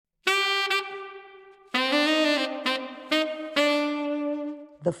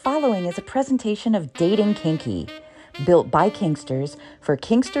The following is a presentation of Dating Kinky, built by Kinksters for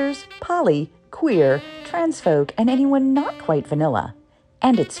Kinksters, poly, queer, trans folk, and anyone not quite vanilla.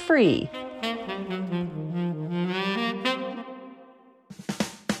 And it's free.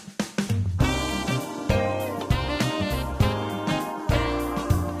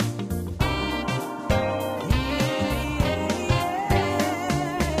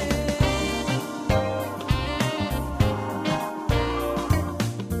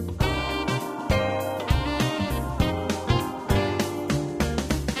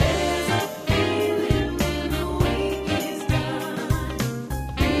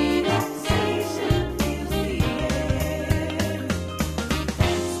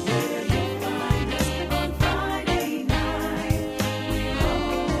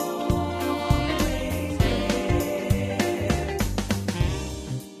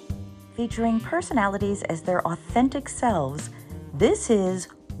 Featuring personalities as their authentic selves, this is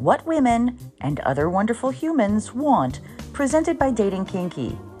What Women and Other Wonderful Humans Want, presented by Dating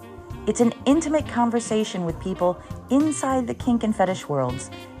Kinky. It's an intimate conversation with people inside the kink and fetish worlds,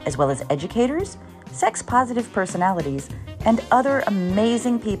 as well as educators, sex-positive personalities, and other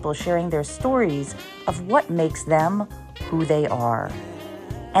amazing people sharing their stories of what makes them who they are.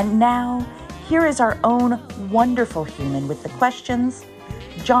 And now, here is our own wonderful human with the questions,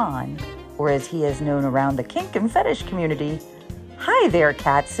 John, or as he is known around the kink and fetish community, hi there,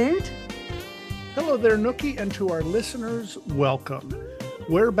 Catsuit. Hello there, Nookie, and to our listeners, welcome.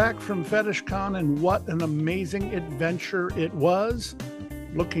 We're back from FetishCon, and what an amazing adventure it was.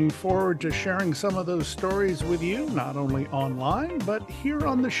 Looking forward to sharing some of those stories with you, not only online, but here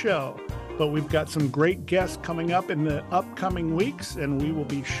on the show. But we've got some great guests coming up in the upcoming weeks, and we will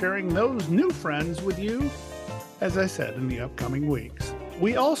be sharing those new friends with you, as I said, in the upcoming weeks.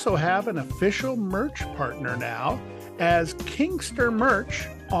 We also have an official merch partner now, as Kinkster Merch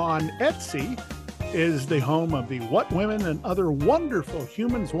on Etsy is the home of the What Women and Other Wonderful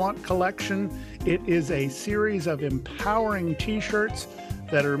Humans Want collection. It is a series of empowering t-shirts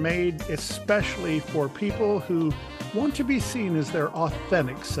that are made especially for people who want to be seen as their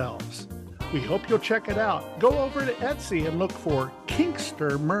authentic selves. We hope you'll check it out. Go over to Etsy and look for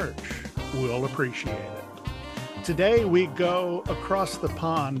Kinkster Merch. We'll appreciate it. Today we go across the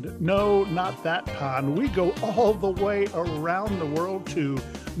pond. No, not that pond. We go all the way around the world to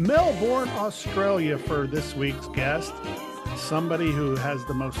Melbourne, Australia for this week's guest. Somebody who has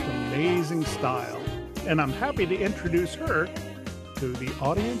the most amazing style. And I'm happy to introduce her to the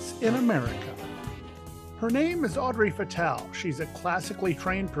audience in America. Her name is Audrey Fatale. She's a classically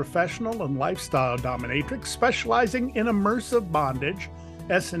trained professional and lifestyle dominatrix specializing in immersive bondage,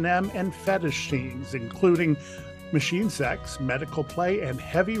 S&M, and fetish scenes, including machine sex, medical play, and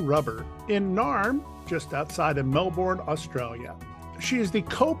heavy rubber in Narm, just outside of Melbourne, Australia. She is the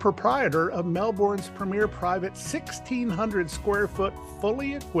co-proprietor of Melbourne's premier private 1,600 square foot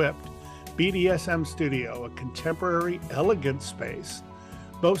fully equipped BDSM studio, a contemporary, elegant space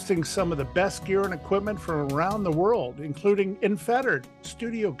boasting some of the best gear and equipment from around the world, including Infettered,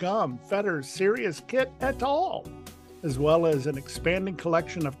 Studio Gum, Fetters, Serious Kit et al., as well as an expanding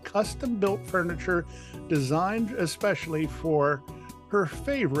collection of custom-built furniture designed especially for her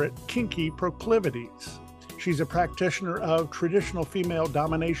favorite kinky proclivities. She's a practitioner of traditional female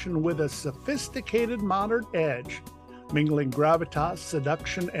domination with a sophisticated modern edge, mingling gravitas,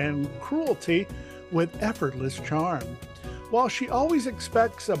 seduction, and cruelty with effortless charm. While she always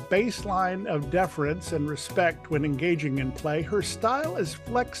expects a baseline of deference and respect when engaging in play, her style is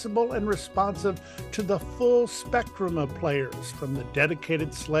flexible and responsive to the full spectrum of players, from the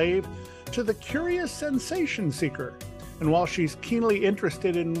dedicated slave to the curious sensation seeker. And while she's keenly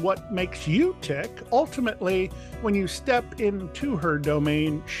interested in what makes you tick, ultimately, when you step into her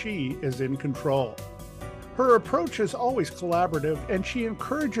domain, she is in control. Her approach is always collaborative, and she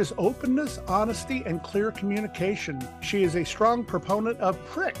encourages openness, honesty, and clear communication. She is a strong proponent of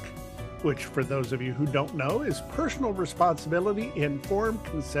PRIC, which, for those of you who don't know, is personal responsibility informed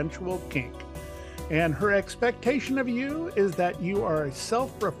consensual kink. And her expectation of you is that you are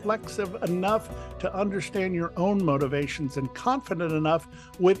self-reflexive enough to understand your own motivations and confident enough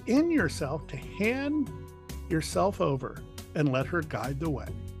within yourself to hand yourself over and let her guide the way.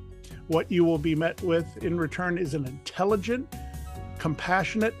 What you will be met with in return is an intelligent,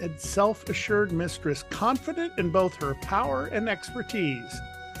 compassionate, and self-assured mistress, confident in both her power and expertise.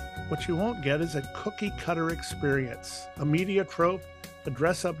 What you won't get is a cookie-cutter experience, a media trope, a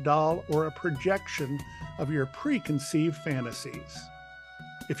dress-up doll, or a projection of your preconceived fantasies.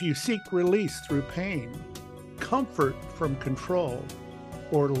 If you seek release through pain, comfort from control,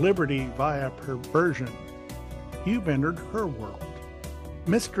 or liberty via perversion, you've entered her world.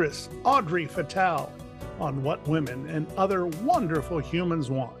 Mistress Audrey Fatale on What Women and Other Wonderful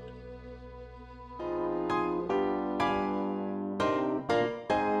Humans Want.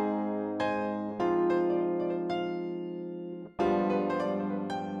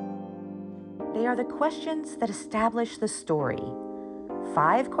 They are the questions that establish the story.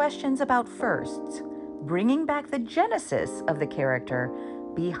 5 questions about firsts, bringing back the genesis of the character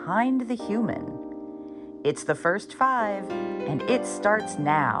behind the human. It's the first 5, and it starts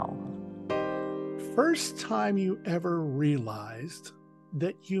now. First time you ever realized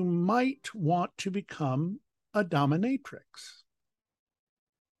that you might want to become a dominatrix?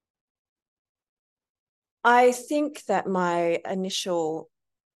 I think that my initial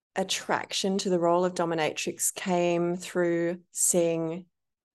attraction to the role of dominatrix came through seeing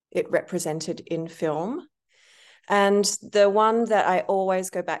it represented in film. And the one that I always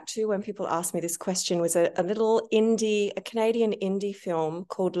go back to when people ask me this question was a Canadian indie film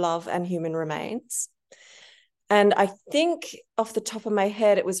called Love and Human Remains. And I think off the top of my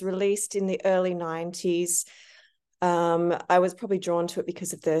head, it was released in the early 90s. I was probably drawn to it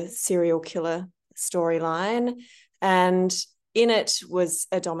because of the serial killer storyline. And in it was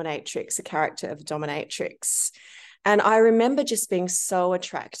a dominatrix, a character of a dominatrix. And I remember just being so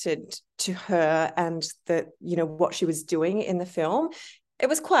attracted to her and what she was doing in the film. It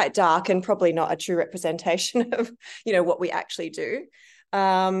was quite dark and probably not a true representation of, what we actually do.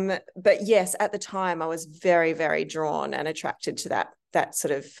 But yes, at the time I was very, very drawn and attracted to that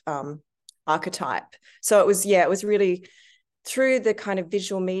sort of archetype. So it was really through the kind of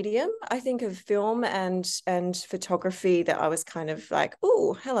visual medium, I think, of film and photography that I was kind of like,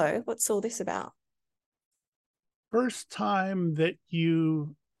 oh, hello, what's all this about? First time that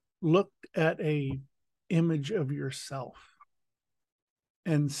you looked at a image of yourself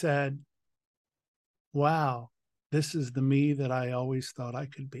and said, wow, this is the me that I always thought I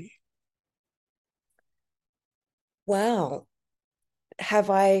could be. Wow. Have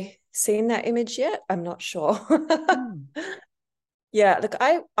I seen that image yet? I'm not sure. Yeah, look,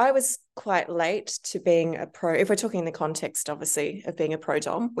 I was quite late to being a pro. If we're talking in the context, obviously, of being a pro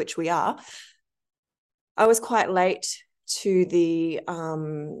dom, which we are, I was quite late to the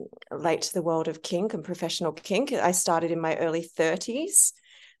world of kink and professional kink. I started in my early 30s,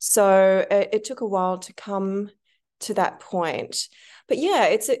 so it took a while to come to that point. But yeah,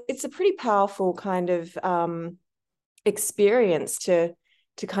 it's a pretty powerful kind of experience to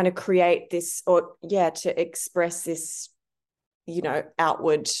kind of create this, or to express this,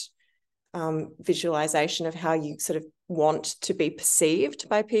 outward visualization of how you sort of want to be perceived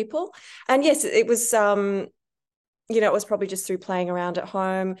by people. And yes, it was it was probably just through playing around at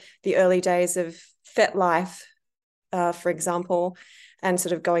home, the early days of FetLife, for example, and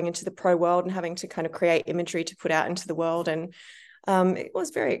sort of going into the pro world and having to kind of create imagery to put out into the world. And it was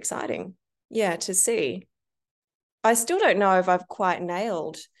very exciting, to see. I still don't know if I've quite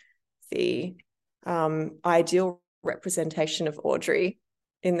nailed the ideal representation of Audrey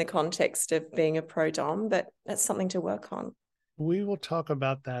in the context of being a pro dom, but that's something to work on. We will talk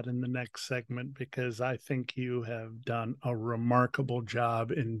about that in the next segment, because I think you have done a remarkable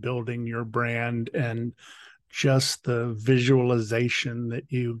job in building your brand, and just the visualization that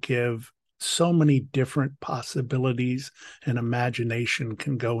you give. So many different possibilities and imagination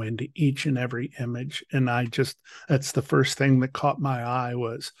can go into each and every image. And that's the first thing that caught my eye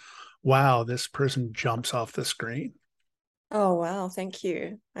was, wow, this person jumps off the screen. Oh, wow. Thank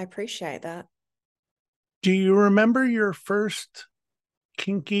you. I appreciate that. Do you remember your first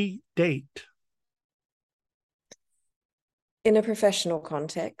kinky date? In a professional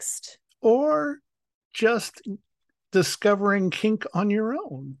context? Or just discovering kink on your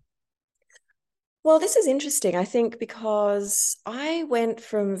own? Well, this is interesting, I think, because I went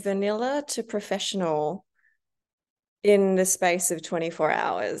from vanilla to professional in the space of 24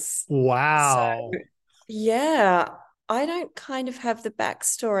 hours. Wow. So, yeah, I don't kind of have the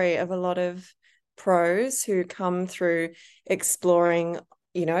backstory of a lot of pros who come through exploring,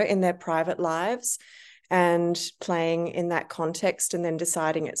 in their private lives and playing in that context and then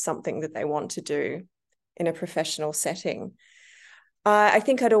deciding it's something that they want to do in a professional setting. I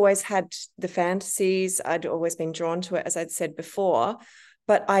think I'd always had the fantasies. I'd always been drawn to it, as I'd said before,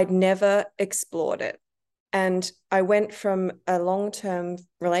 but I'd never explored it. And I went from a long-term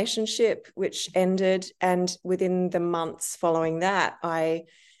relationship, which ended, and within the months following that, I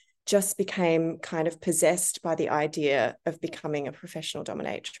just became kind of possessed by the idea of becoming a professional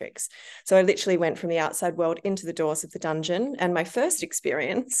dominatrix. So I literally went from the outside world into the doors of the dungeon. And my first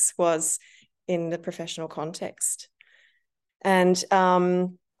experience was in the professional context. And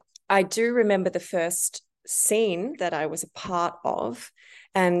I do remember the first scene that I was a part of,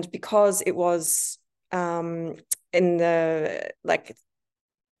 and because it was in the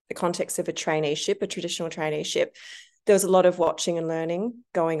context of a traineeship, a traditional traineeship, there was a lot of watching and learning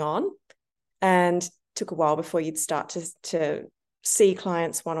going on, and it took a while before you'd start to see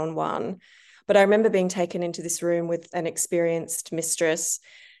clients one-on-one. But I remember being taken into this room with an experienced mistress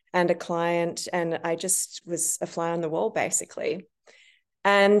and a client, and I just was a fly on the wall, basically.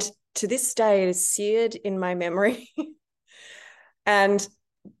 And to this day, it is seared in my memory. And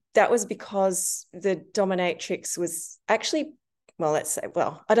that was because the dominatrix was actually, well, let's say,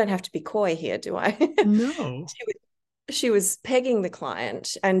 well, I don't have to be coy here, do I? No. She was pegging the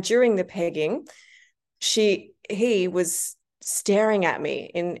client, and during the pegging, he was staring at me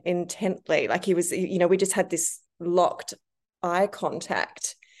intently, like he was, we just had this locked eye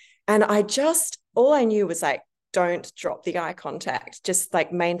contact, and all I knew was like, don't drop the eye contact, just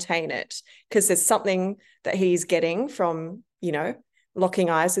like maintain it, because there's something that he's getting from locking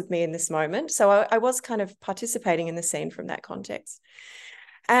eyes with me in this moment. So I was kind of participating in the scene from that context.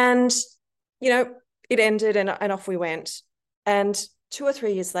 And it ended, and off we went. And 2 or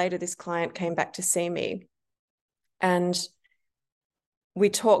 3 years later, this client came back to see me, and we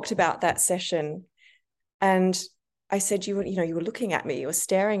talked about that session. And I said, you were looking at me, you were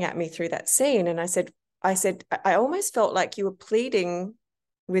staring at me through that scene. And I said, I almost felt like you were pleading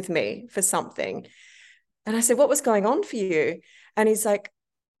with me for something. And I said, what was going on for you? And he's like,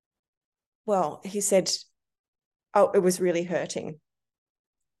 well, he said, oh, it was really hurting.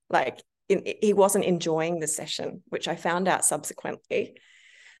 Like he wasn't enjoying the session, which I found out subsequently,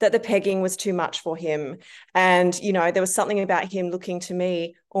 that the pegging was too much for him. And, there was something about him looking to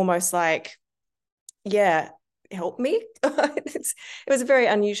me almost like, yeah, help me. It was a very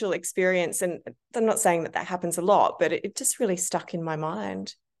unusual experience. And I'm not saying that happens a lot, but it just really stuck in my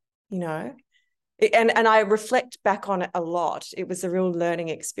mind, and I reflect back on it a lot. It was a real learning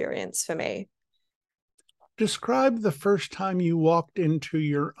experience for me. Describe the first time you walked into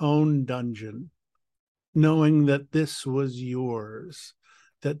your own dungeon, knowing that this was yours,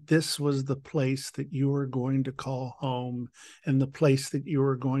 that this was the place that you were going to call home and the place that you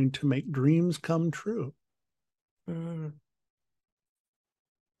were going to make dreams come true. Mm.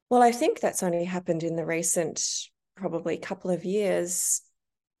 Well, I think that's only happened in the recent, probably couple of years,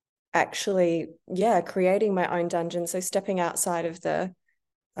 actually. Yeah, creating my own dungeon. So stepping outside of the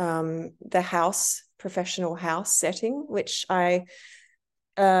professional house setting, which I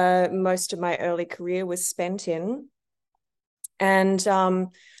most of my early career was spent in. And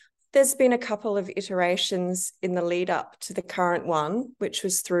there's been a couple of iterations in the lead up to the current one, which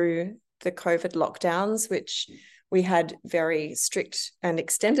was through the COVID lockdowns, which we had very strict and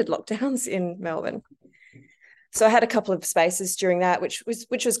extended lockdowns in Melbourne. So I had a couple of spaces during that, which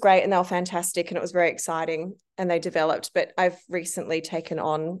was great, and they were fantastic, and it was very exciting, and they developed. But I've recently taken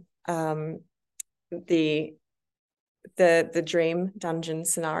on the dream dungeon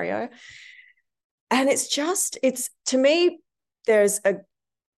scenario, and it's to me, there's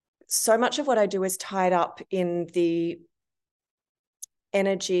so much of what I do is tied up in the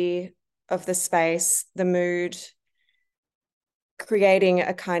energy of the space, the mood, creating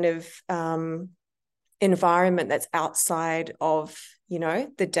a kind of environment that's outside of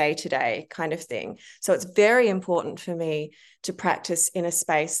the day-to-day kind of thing. So it's very important for me to practice in a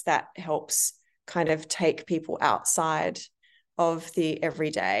space that helps kind of take people outside of the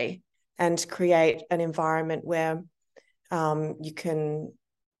everyday and create an environment where you can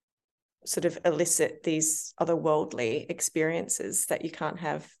sort of elicit these otherworldly experiences that you can't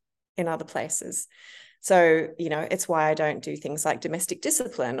have in other places. So, it's why I don't do things like domestic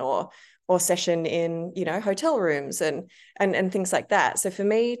discipline or session in, hotel rooms and things like that. So for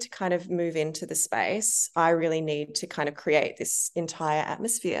me to kind of move into the space, I really need to kind of create this entire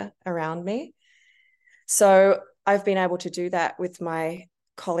atmosphere around me. So I've been able to do that with my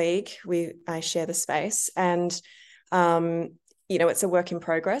colleague. I share the space, and it's a work in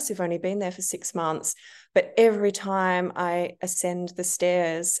progress. We've only been there for 6 months, but every time I ascend the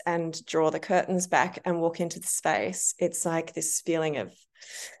stairs and draw the curtains back and walk into the space, it's like this feeling of,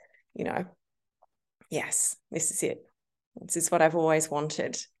 yes, this is it. This is what I've always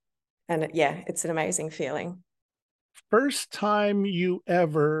wanted. And yeah, it's an amazing feeling. First time you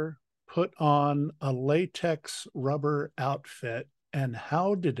ever put on a latex rubber outfit, and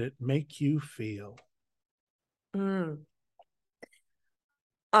how did it make you feel?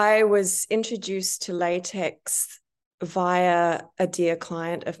 I was introduced to latex via a dear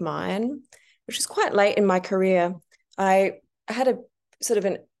client of mine, which was quite late in my career. I had a sort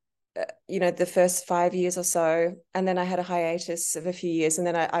of the first 5 years or so, and then I had a hiatus of a few years, and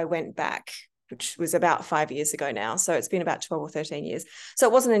then I went back which was about 5 years ago now. So it's been about 12 or 13 years. So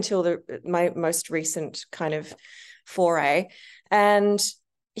it wasn't until my most recent kind of foray. And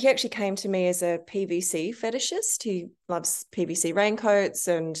he actually came to me as a PVC fetishist. He loves PVC raincoats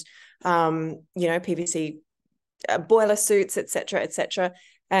and, PVC boiler suits, et cetera.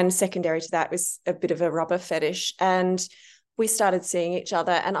 And secondary to that was a bit of a rubber fetish. And we started seeing each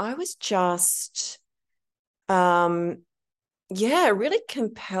other, and I was just, really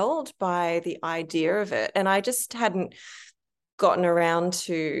compelled by the idea of it. And I just hadn't gotten around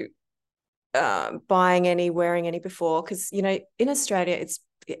to buying any, wearing any before, because, in Australia, it's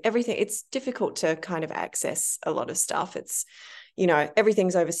difficult to kind of access a lot of stuff. It's,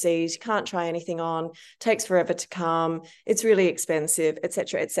 everything's overseas. You can't try anything on, takes forever to come. It's really expensive, et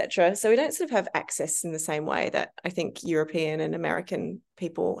cetera. So we don't sort of have access in the same way that I think European and American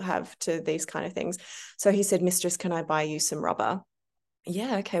people have to these kind of things. So he said, "Mistress, can I buy you some rubber?"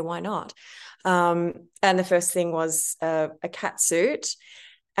 Yeah, okay, why not? And the first thing was a cat suit.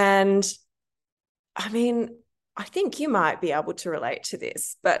 And I mean, I think you might be able to relate to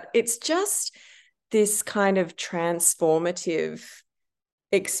this, but it's just this kind of transformative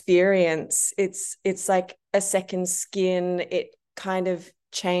experience. It's like a second skin. It kind of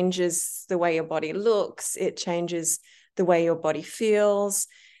changes the way your body looks. It changes the way your body feels.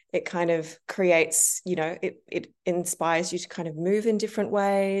 It kind of creates, it inspires you to kind of move in different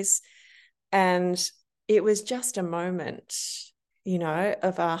ways. And it was just a moment,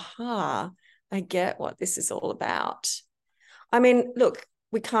 of aha, I get what this is all about. I mean, look,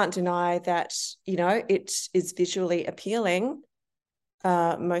 we can't deny that, it is visually appealing.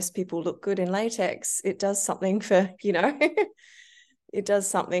 Most people look good in latex. It does something for, it does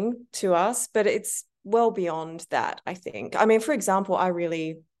something to us, but it's well beyond that, I think. I mean, for example, I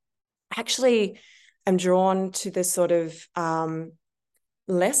really actually am drawn to the sort of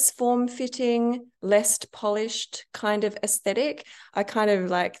less form-fitting, less polished kind of aesthetic. I kind of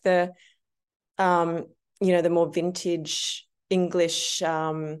like the more vintage English,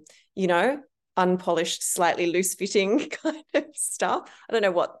 unpolished, slightly loose-fitting kind of stuff. I don't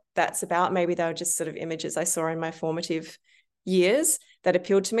know what that's about. Maybe they were just sort of images I saw in my formative years that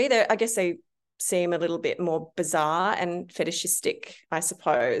appealed to me. I guess they seem a little bit more bizarre and fetishistic, I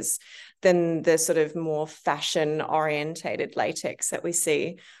suppose, than the sort of more fashion-orientated latex that we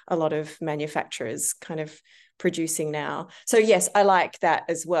see a lot of manufacturers kind of producing now. So yes, I like that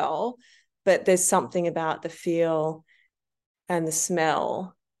as well, but there's something about the feel and the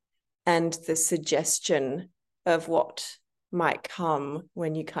smell and the suggestion of what might come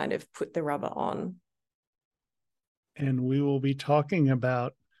when you kind of put the rubber on. And we will be talking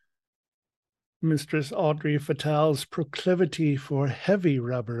about Mistress Audrey Fatale's proclivity for heavy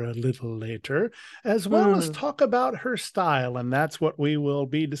rubber a little later, as well as talk about her style. And that's what we will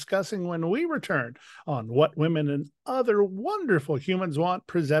be discussing when we return on What Women and Other Wonderful Humans Want,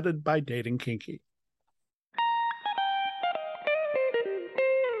 presented by Dating Kinky.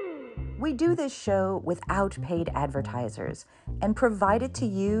 We do this show without paid advertisers and provide it to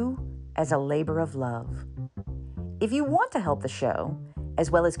you as a labor of love. If you want to help the show,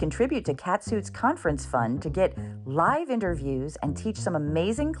 as well as contribute to Catsuit's conference fund to get live interviews and teach some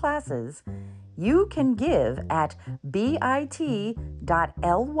amazing classes, you can give at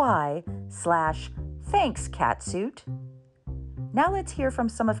bit.ly/thanks Catsuit. Now let's hear from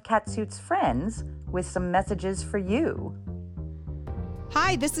some of Catsuit's friends with some messages for you.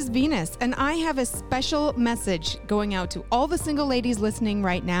 Hi, this is Venus, and I have a special message going out to all the single ladies listening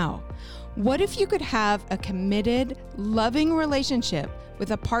right now. What if you could have a committed, loving relationship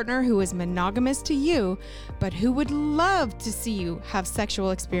with a partner who is monogamous to you, but who would love to see you have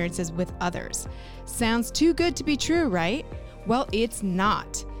sexual experiences with others? Sounds too good to be true, right? Well, it's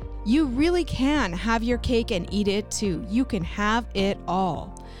not. You really can have your cake and eat it too. You can have it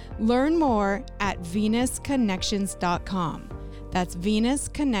all. Learn more at venusconnections.com. That's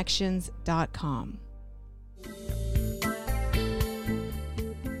venusconnections.com.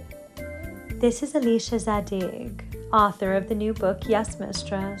 This is Alicia Zadig, author of the new book, Yes,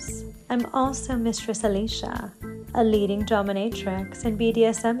 Mistress. I'm also Mistress Alicia, a leading dominatrix and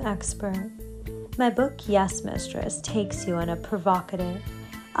BDSM expert. My book, Yes, Mistress, takes you on a provocative,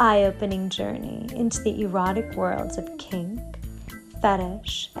 eye-opening journey into the erotic worlds of kink,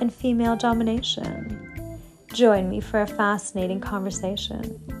 fetish, and female domination. Join me for a fascinating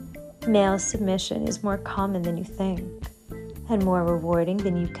conversation. Male submission is more common than you think, and more rewarding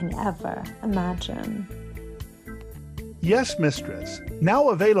than you can ever imagine. Yes, Mistress, now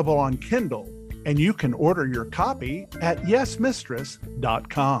available on Kindle, and you can order your copy at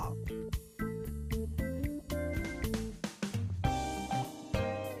yesmistress.com.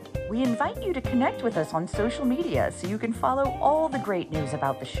 We invite you to connect with us on social media so you can follow all the great news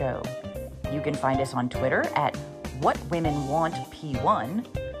about the show. You can find us on Twitter at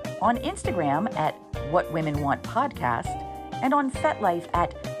WhatWomenWantP1, on Instagram at WhatWomenWantPodcast, and on FetLife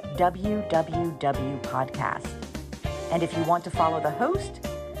at WWW And if you want to follow the host,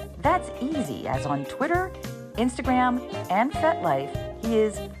 that's easy, as on Twitter, Instagram, and FetLife, he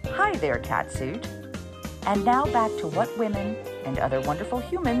is Hi There Catsuit. And now back to What Women and Other Wonderful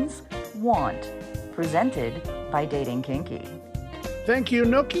Humans Want, presented by Dating Kinky. Thank you,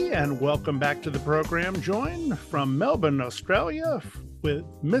 Nookie, and welcome back to the program. Join from Melbourne, Australia, with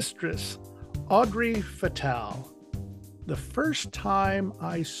Mistress Audrey Fatale. The first time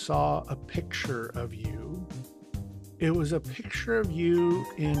I saw a picture of you, it was a picture of you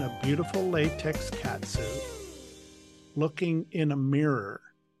in a beautiful latex catsuit, looking in a mirror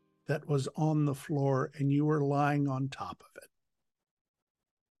that was on the floor, and you were lying on top of it.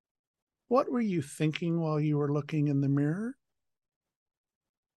 What were you thinking while you were looking in the mirror?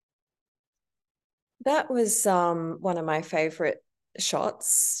 That was one of my favorite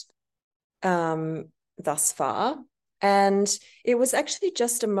shots thus far. And it was actually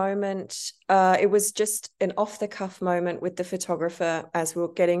just a moment, it was just an off-the-cuff moment with the photographer as we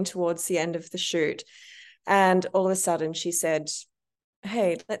were getting towards the end of the shoot. And all of a sudden she said,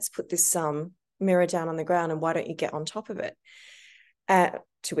 hey, let's put this mirror down on the ground and why don't you get on top of it?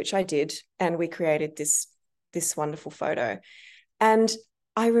 To which I did. And we created this wonderful photo. And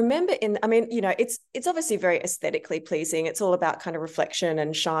I remember it's obviously very aesthetically pleasing. It's all about kind of reflection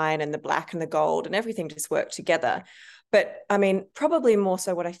and shine and the black and the gold and everything just worked together. But I mean, probably more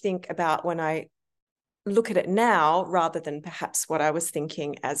so what I think about when I look at it now rather than perhaps what I was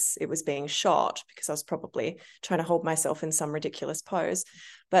thinking as it was being shot, because I was probably trying to hold myself in some ridiculous pose.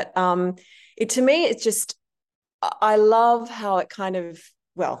 But to me, it's just, I love how it kind of,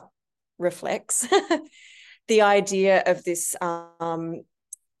 reflects the idea of this, the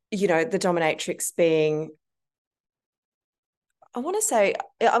dominatrix being, I'm going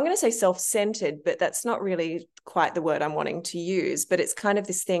to say self-centered, but that's not really quite the word I'm wanting to use. But it's kind of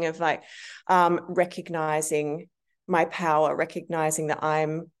this thing of like recognizing my power, recognizing that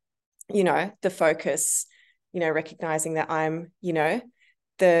I'm, the focus, recognizing that I'm,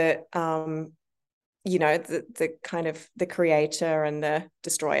 the kind of the creator and the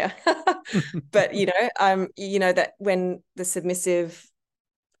destroyer. But, that when the submissive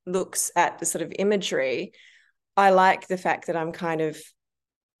looks at the sort of imagery, I like the fact that I'm kind of,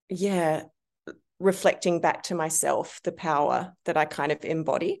 reflecting back to myself the power that I kind of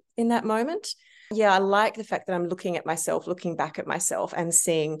embody in that moment. Yeah, I like the fact that I'm looking at myself, looking back at myself and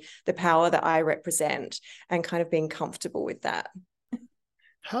seeing the power that I represent and kind of being comfortable with that.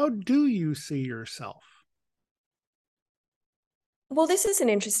 How do you see yourself? Well, this is an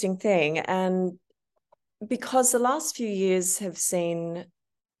interesting thing. And because the last few years have seen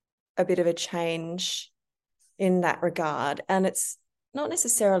a bit of a change in that regard, and it's not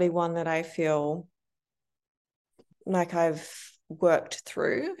necessarily one that I feel like I've worked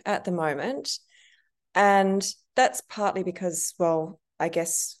through at the moment. And that's partly because, I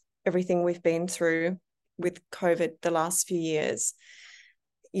guess everything we've been through with COVID the last few years,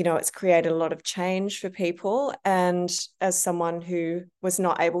 it's created a lot of change for people. And as someone who was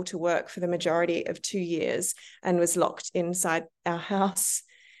not able to work for the majority of 2 years and was locked inside our house,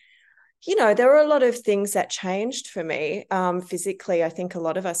 there were a lot of things that changed for me. Physically, I think a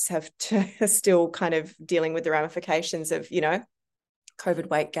lot of us are still kind of dealing with the ramifications of, COVID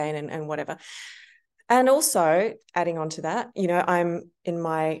weight gain and whatever. And also adding on to that, I'm in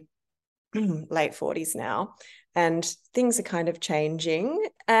my late 40s now, and things are kind of changing.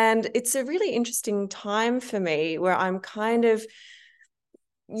 And it's a really interesting time for me where I'm kind of,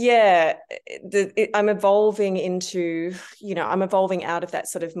 I'm evolving into, I'm evolving out of that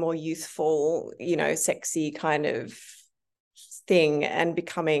sort of more youthful, sexy kind of thing and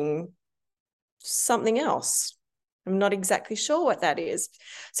becoming something else. I'm not exactly sure what that is.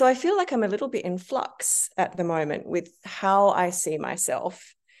 So I feel like I'm a little bit in flux at the moment with how I see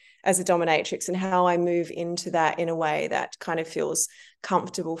myself as a dominatrix and how I move into that in a way that kind of feels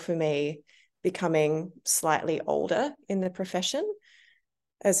comfortable for me, becoming slightly older in the profession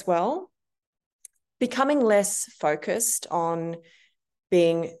as well, becoming less focused on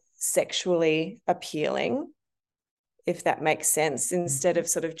being sexually appealing, if that makes sense, instead of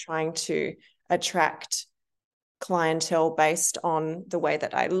sort of trying to attract clientele based on the way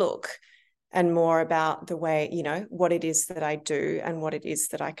that I look, and more about the way, what it is that I do and what it is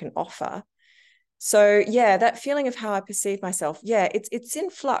that I can offer. So that feeling of how I perceive myself, it's in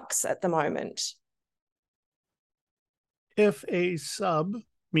flux at the moment. If a sub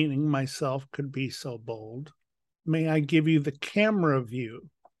meaning myself, could be so bold, may I give you the camera view,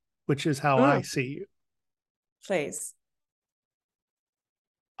 which is how I see you. Please.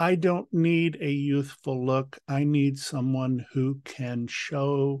 I don't need a youthful look. I need someone who can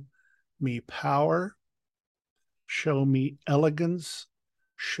show me power, show me elegance,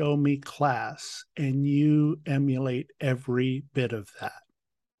 show me class, and you emulate every bit of that.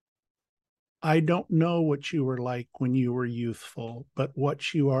 I don't know what you were like when you were youthful, but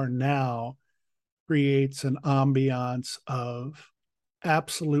what you are now creates an ambiance of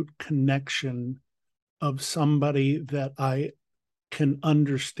absolute connection, of somebody that I can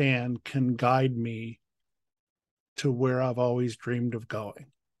understand, can guide me to where I've always dreamed of going.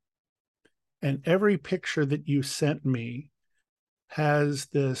 And every picture that you sent me has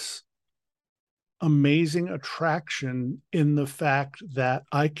this amazing attraction in the fact that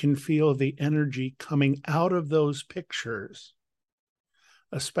I can feel the energy coming out of those pictures,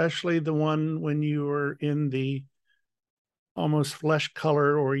 especially the one when you were in the almost flesh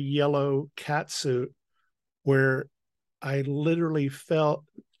color or yellow cat suit, where I literally felt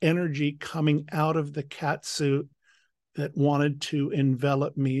energy coming out of the cat suit that wanted to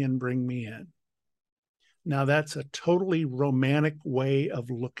envelop me and bring me in. Now, that's a totally romantic way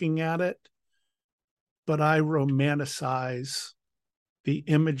of looking at it, but I romanticize the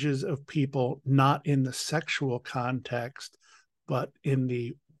images of people not in the sexual context, but in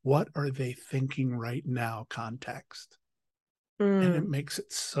the what are they thinking right now context. And it makes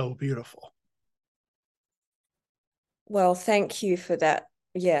it so beautiful. Well, thank you for that.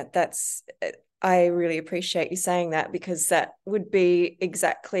 Yeah, I really appreciate you saying that, because that would be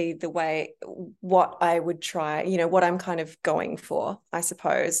exactly the way, what I would try, what I'm kind of going for, I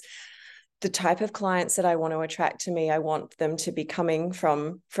suppose. The type of clients that I want to attract to me, I want them to be coming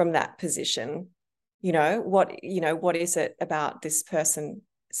from that position. What is it about this person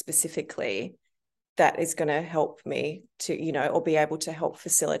specifically that is going to help me to, or be able to help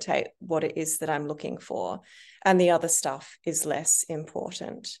facilitate what it is that I'm looking for. And the other stuff is less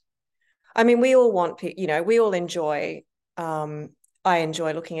important. I mean, we all want, we all enjoy, I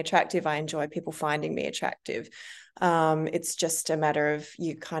enjoy looking attractive. I enjoy people finding me attractive. It's just a matter of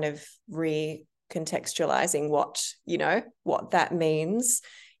you kind of recontextualizing what that means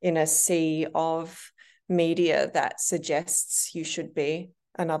in a sea of media that suggests you should be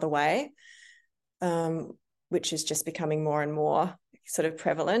another way, which is just becoming more and more sort of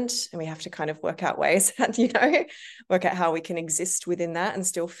prevalent, and we have to kind of work out ways that, work out how we can exist within that and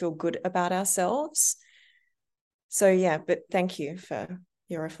still feel good about ourselves. So yeah, but thank you for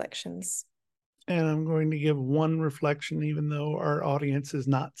your reflections. And I'm going to give one reflection, even though our audience is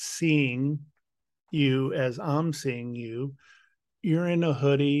not seeing you as I'm seeing you. You're in a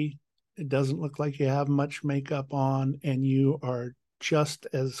hoodie. It doesn't look like you have much makeup on, and you are just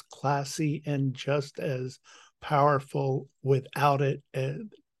as classy and just as powerful without it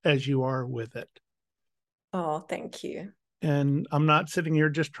as you are with it. Oh, thank you. And I'm not sitting here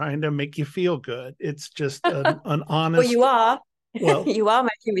just trying to make you feel good. It's just an honest. Well, you are. Well, you are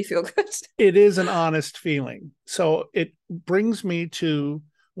making me feel good. It is an honest feeling. So it brings me to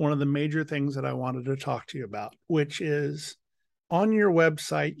one of the major things that I wanted to talk to you about, which is on your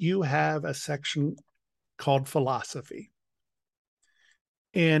website, you have a section called philosophy.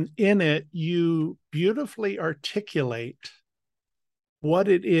 And in it, you beautifully articulate what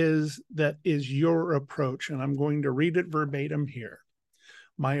it is that is your approach. And I'm going to read it verbatim here.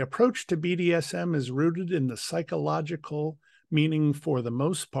 My approach to BDSM is rooted in the psychological, meaning for the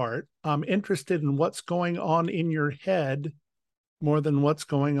most part, I'm interested in what's going on in your head more than what's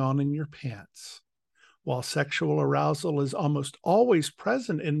going on in your pants. While sexual arousal is almost always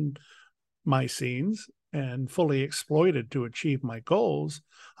present in my scenes and fully exploited to achieve my goals,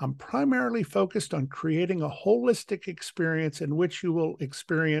 I'm primarily focused on creating a holistic experience in which you will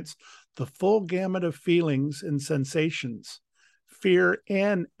experience the full gamut of feelings and sensations, fear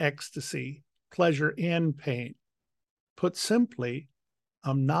and ecstasy, pleasure and pain. Put simply,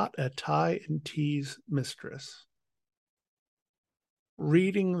 I'm not a tie and tease mistress.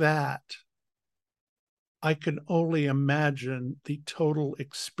 Reading that, I can only imagine the total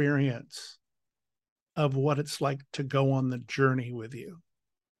experience of what it's like to go on the journey with you.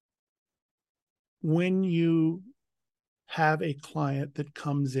 When you have a client that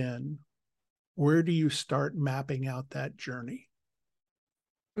comes in, where do you start mapping out that journey?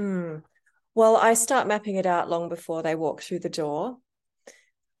 Well, I start mapping it out long before they walk through the door.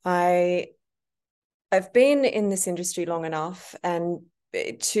 I've been in this industry long enough and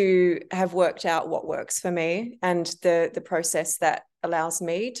to have worked out what works for me and the process that allows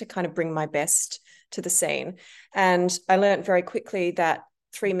me to kind of bring my best to the scene. And I learned very quickly that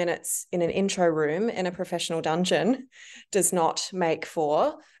 3 minutes in an intro room in a professional dungeon does not make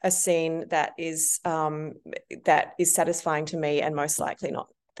for a scene that is satisfying to me, and most likely not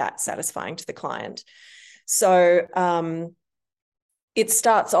that satisfying to the client. So it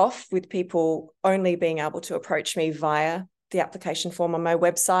starts off with people only being able to approach me via the application form on my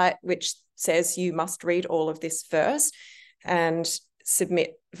website, which says you must read all of this first and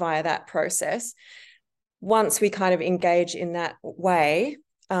submit via that process. Once we kind of engage in that way,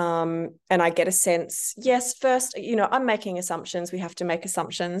 and I get a sense, yes, first, I'm making assumptions. We have to make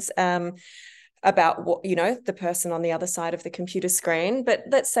assumptions about what, the person on the other side of the computer screen. But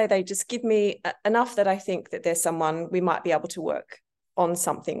let's say they just give me enough that I think that there's someone we might be able to work on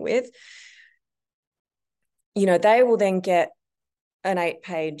something with. They will then get an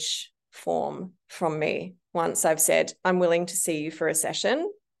 8-page form from me once I've said, I'm willing to see you for a session.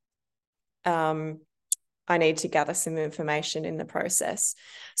 I need to gather some information in the process.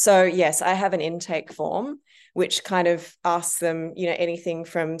 So yes, I have an intake form, which kind of asks them, anything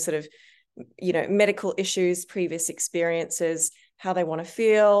from sort of, medical issues, previous experiences, how they want to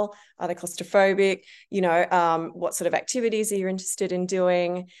feel, are they claustrophobic, what sort of activities are you interested in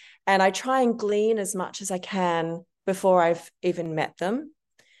doing? And I try and glean as much as I can before I've even met them.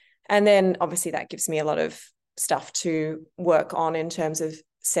 And then obviously that gives me a lot of stuff to work on in terms of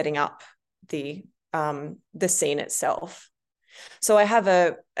setting up the scene itself. So I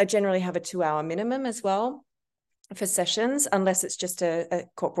generally have a 2-hour minimum as well for sessions, unless it's just a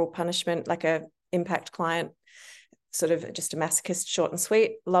corporal punishment, like a impact client, sort of just a masochist, short and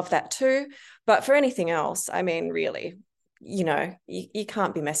sweet. Love that too. But for anything else, I mean, really, you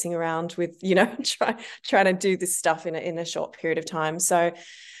can't be messing around with, trying to do this stuff in a short period of time. So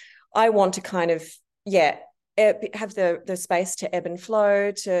I want to kind of, have the space to ebb and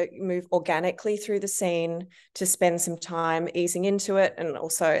flow, to move organically through the scene, to spend some time easing into it, and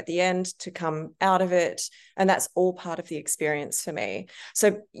also at the end to come out of it. And that's all part of the experience for me.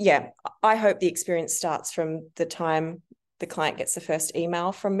 So I hope the experience starts from the time the client gets the first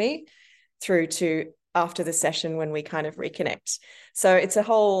email from me through to after the session when we kind of reconnect. So it's a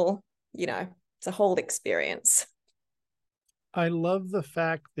whole, experience. I love the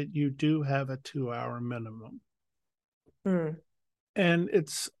fact that you do have a 2-hour minimum. And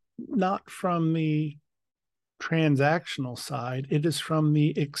it's not from the transactional side, it is from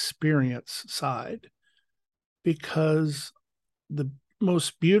the experience side, because the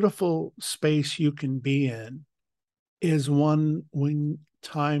most beautiful space you can be in is one when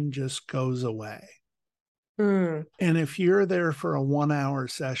time just goes away. And if you're there for a 1-hour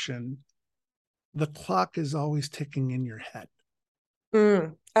session, the clock is always ticking in your head.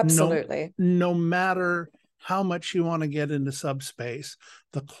 Absolutely. No matter how much you want to get into subspace,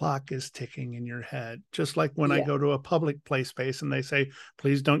 the clock is ticking in your head. Just like when I go to a public play space and they say,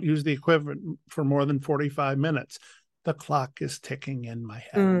 please don't use the equipment for more than 45 minutes. The clock is ticking in my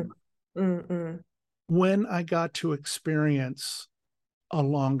head. When I got to experience a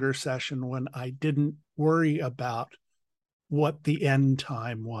longer session, when I didn't worry about what the end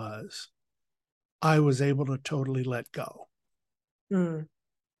time was, I was able to totally let go.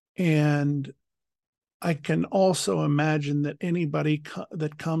 And I can also imagine that anybody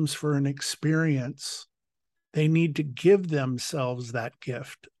that comes for an experience, they need to give themselves that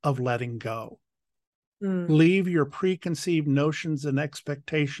gift of letting go. Leave your preconceived notions and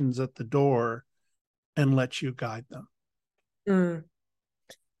expectations at the door and let you guide them.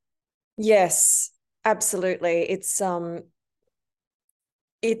 Yes, absolutely. It's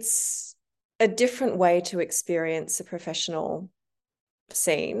a different way to experience a professional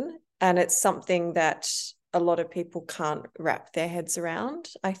scene, and it's something that a lot of people can't wrap their heads around,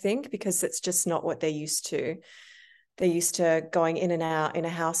 I think, because it's just not what they're used to. They're used to going in and out in a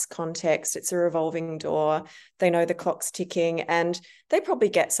house context. It's a revolving door. They know the clock's ticking, and they probably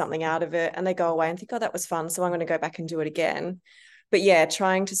get something out of it, and they go away and think, oh, that was fun, so I'm going to go back and do it again. But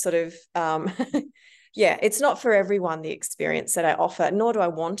trying to sort of, it's not for everyone, the experience that I offer, nor do I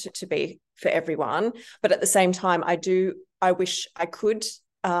want it to be for everyone. But at the same time, I wish I could,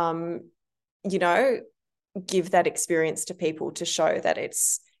 give that experience to people to show that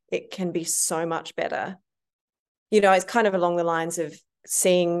it can be so much better. It's kind of along the lines of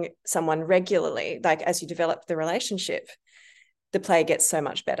seeing someone regularly, like as you develop the relationship, the play gets so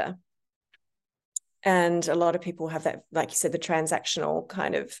much better. And a lot of people have that, like you said, the transactional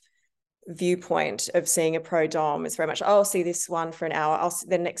kind of viewpoint of seeing a pro dom is very much, I'll see this one for an hour,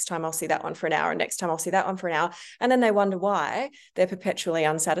 then next time I'll see that one for an hour, and next time I'll see that one for an hour. And then they wonder why they're perpetually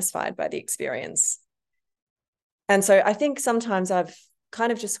unsatisfied by the experience. And so I think sometimes I've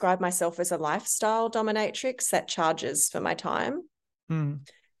kind of described myself as a lifestyle dominatrix that charges for my time.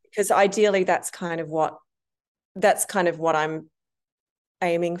 Because ideally that's kind of what I'm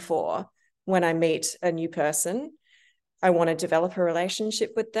aiming for when I meet a new person. I want to develop a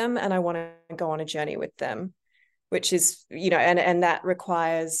relationship with them, and I want to go on a journey with them, which is, and that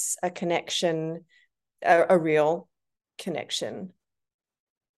requires a connection, a real connection.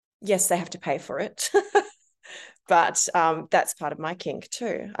 Yes, they have to pay for it, but that's part of my kink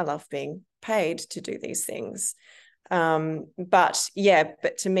too. I love being paid to do these things. But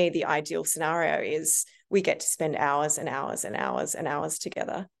to me, the ideal scenario is we get to spend hours and hours and hours and hours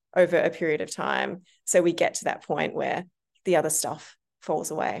together over a period of time. So we get to that point where the other stuff falls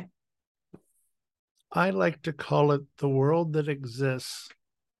away. I like to call it the world that exists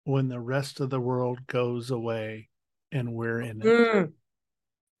when the rest of the world goes away and we're in it.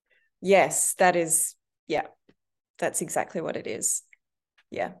 Yes, that's exactly what it is.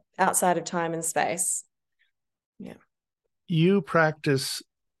 Yeah, outside of time and space. Yeah. You practice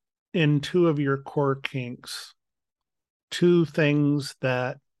in two of your core kinks, two things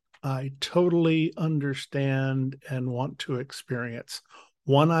that I totally understand and want to experience.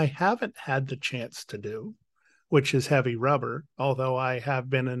 One I haven't had the chance to do, which is heavy rubber, although I have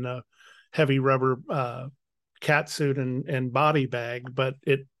been in a heavy rubber catsuit and body bag, but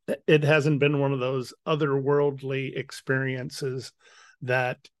it hasn't been one of those otherworldly experiences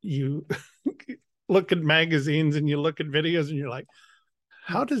that you look at magazines and you look at videos and you're like,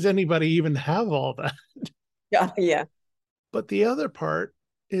 how does anybody even have all that? Yeah. But the other part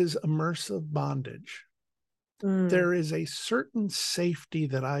is immersive bondage. There is a certain safety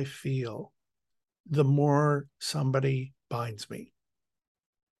that I feel the more somebody binds me.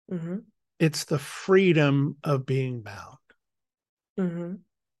 Mm-hmm. It's the freedom of being bound. Mm-hmm.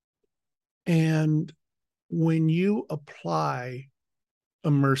 And when you apply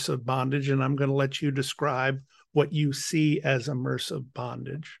immersive bondage, and I'm going to let you describe what you see as immersive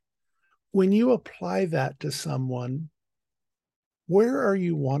bondage, when you apply that to someone, where are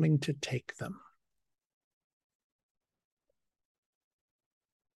you wanting to take them?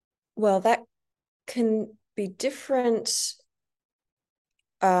 Well, that can be different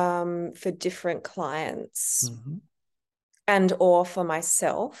for different clients, and or for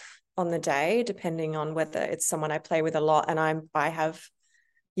myself on the day, depending on whether it's someone I play with a lot and I have,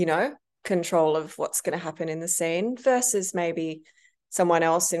 control of what's going to happen in the scene, versus maybe someone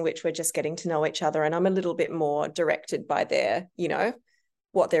else in which we're just getting to know each other and I'm a little bit more directed by their,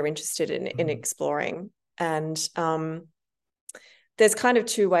 what they're interested in exploring. And there's kind of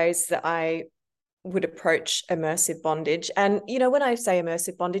two ways that I would approach immersive bondage. And, when I say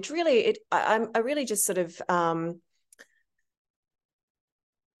immersive bondage, really, I really just sort of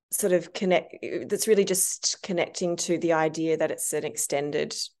that's really just connecting to the idea that it's an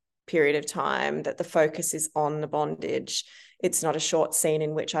extended period of time, that the focus is on the bondage. It's not a short scene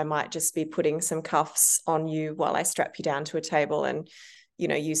in which I might just be putting some cuffs on you while I strap you down to a table and,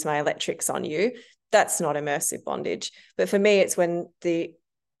 use my electrics on you. That's not immersive bondage. But for me, it's when the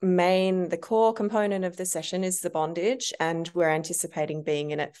core component of the session is the bondage and we're anticipating being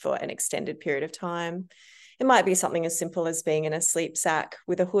in it for an extended period of time. It might be something as simple as being in a sleep sack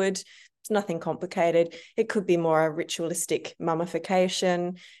with a hood. It's nothing complicated. It could be more a ritualistic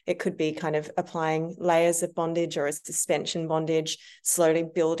mummification. It could be kind of applying layers of bondage or a suspension bondage, slowly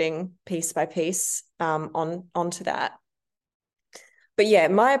building piece by piece onto that. But yeah,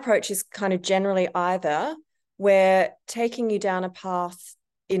 my approach is kind of generally either we're taking you down a path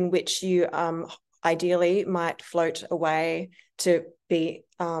in which you ideally might float away to be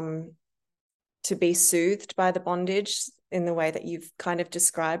soothed by the bondage in the way that you've kind of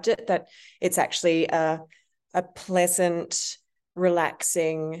described it, that it's actually a pleasant,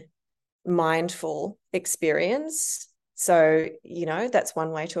 relaxing, mindful experience. So, that's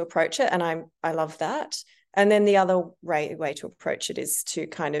one way to approach it. And I love that. And then the other way to approach it is to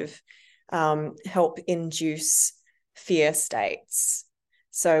kind of help induce fear states.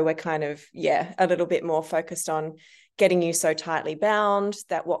 So we're kind of, a little bit more focused on getting you so tightly bound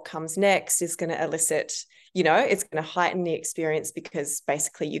that what comes next is going to elicit, it's going to heighten the experience because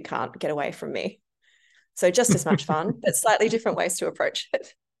basically you can't get away from me. So just as much fun, but slightly different ways to approach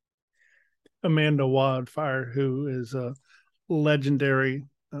it. Amanda Wildfire, who is a legendary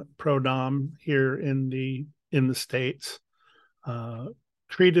pro dom here in the States,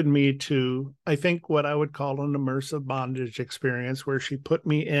 treated me to, I think, what I would call an immersive bondage experience, where she put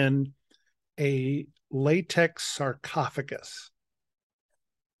me in a latex sarcophagus.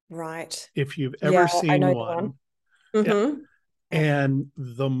 Right. If you've ever seen one. Mm-hmm. Yeah. And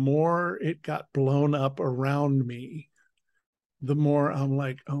the more it got blown up around me, the more I'm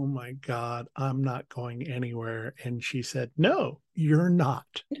like, oh my God, I'm not going anywhere. And she said, no, you're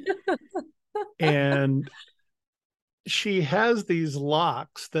not. And she has these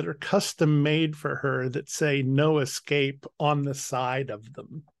locks that are custom made for her that say no escape on the side of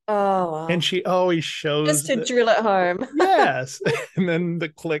them. Oh, wow. And she always shows Just to that, drill it home. yes. And then the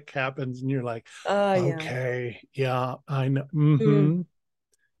click happens and you're like, Oh, yeah. okay, yeah, I know. And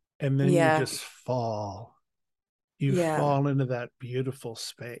then you Yeah. just fall. You Yeah. fall into that beautiful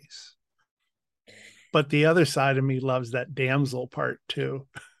space. But the other side of me loves that damsel part too,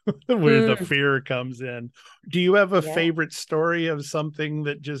 where the fear comes in. Do you have a favorite story of something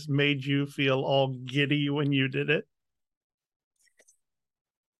that just made you feel all giddy when you did it?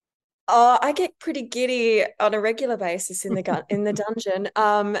 I get pretty giddy on a regular basis in the dungeon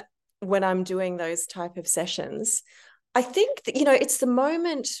when I'm doing those type of sessions. I think that, it's the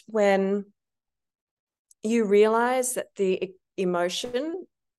moment when you realize that the emotion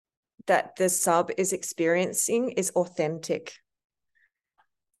that the sub is experiencing is authentic,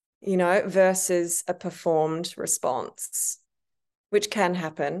 versus a performed response, which can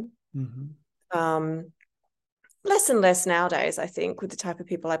happen. Less and less nowadays, I think, with the type of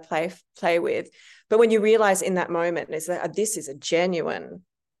people I play with. But when you realize in that moment is that this is a genuine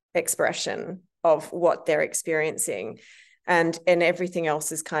expression of what they're experiencing, and everything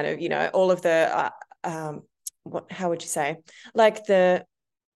else is kind of, all of the how would you say, like the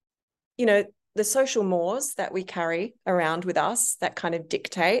social mores that we carry around with us that kind of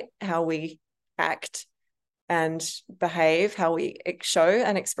dictate how we act and behave, how we show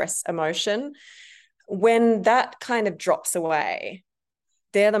and express emotion. When that kind of drops away,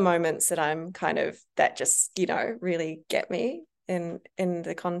 they're the moments that I'm kind of, that just, really get me in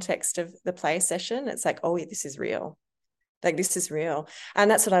the context of the play session. It's like, oh, this is real. Like, this is real. And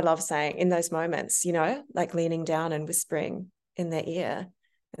that's what I love saying in those moments, like leaning down and whispering in their ear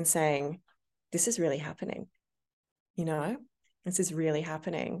and saying, this is really happening. This is really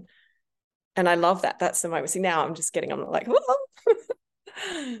happening. And I love that. That's the moment. See, now I'm just getting on like,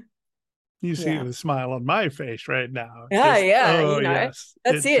 You see the smile on my face right now. Yeah, just, yeah. Oh, yes.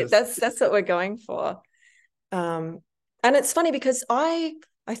 That's it. That's what we're going for. And it's funny because I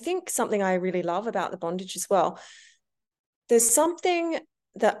think something I really love about the bondage as well, there's something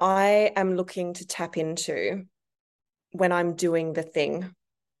that I am looking to tap into when I'm doing the thing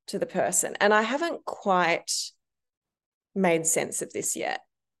to the person. And I haven't quite made sense of this yet.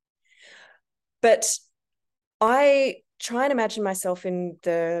 But I try and imagine myself in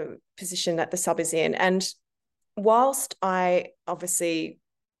the position that the sub is in. And whilst I obviously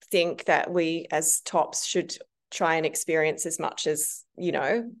think that we as tops should try and experience as much as,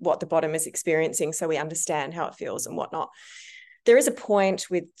 what the bottom is experiencing, so we understand how it feels and whatnot, there is a point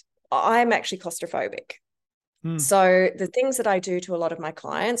with, I'm actually claustrophobic. So the things that I do to a lot of my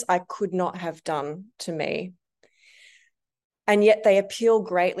clients, I could not have done to me. And yet they appeal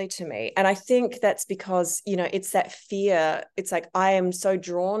greatly to me. And I think that's because, it's that fear. It's like, I am so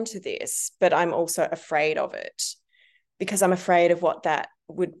drawn to this, but I'm also afraid of it because I'm afraid of what that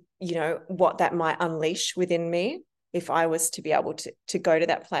would, what that might unleash within me if I was to be able to go to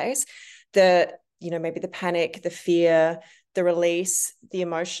that place. Maybe the panic, the fear, the release, the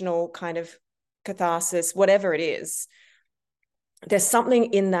emotional kind of catharsis, whatever it is, there's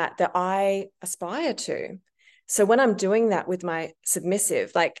something in that I aspire to. So when I'm doing that with my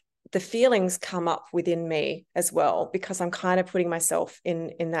submissive, like the feelings come up within me as well, because I'm kind of putting myself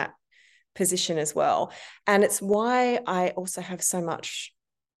in that position as well. And it's why I also have so much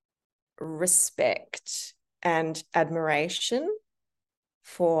respect and admiration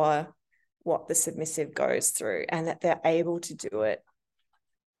for what the submissive goes through and that they're able to do it,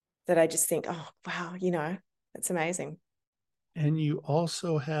 that I just think, oh, wow, it's amazing. And you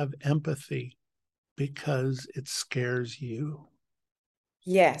also have empathy because it scares you.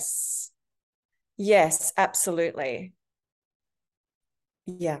 Yes. Yes, absolutely.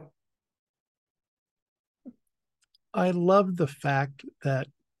 Yeah. I love the fact that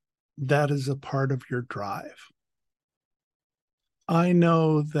that is a part of your drive. I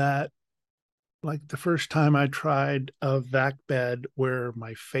know that, like the first time I tried a vac bed where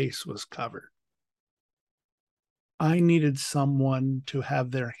my face was covered, I needed someone to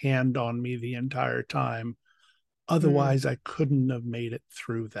have their hand on me the entire time. Otherwise, I couldn't have made it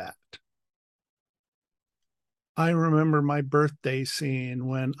through that. I remember my birthday scene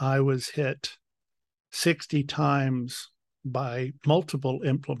when I was hit 60 times by multiple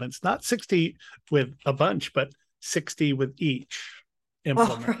implements, not 60 with a bunch, but 60 with each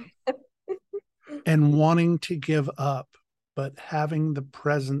implement. Oh, right. And wanting to give up, but having the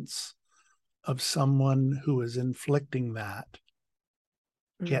presence of someone who is inflicting that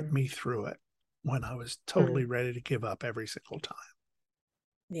get me through it when I was totally ready to give up every single time.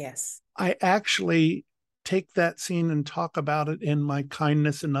 Yes. I actually take that scene and talk about it in my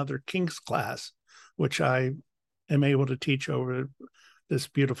Kindness and Other Kinks class, which I am able to teach over this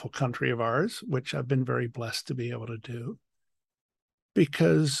beautiful country of ours, which I've been very blessed to be able to do.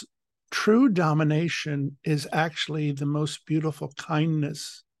 Because true domination is actually the most beautiful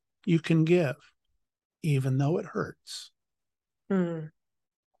kindness you can give, even though it hurts.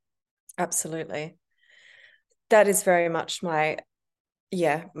 Absolutely. That is very much my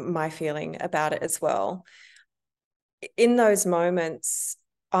feeling about it as well. In those moments,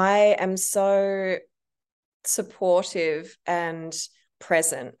 I am so supportive and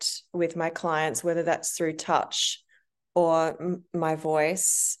present with my clients, whether that's through touch or my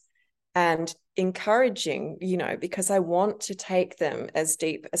voice, and encouraging, because I want to take them as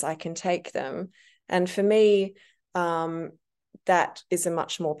deep as I can take them. And for me, that is a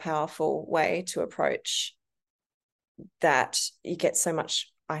much more powerful way to approach that. You get so much,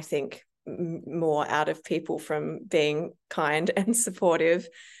 I think, more out of people from being kind and supportive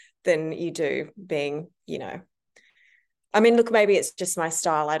than you do being, I mean, look, maybe it's just my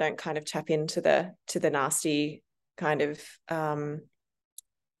style. I don't kind of tap into the nasty kind of the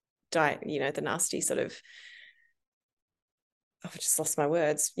nasty sort of, I've just lost my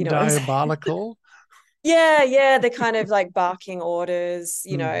words, Diabolical. Yeah, the kind of like barking orders,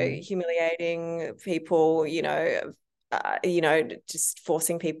 humiliating people, just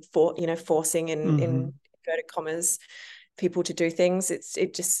forcing people forcing in inverted commas people to do things.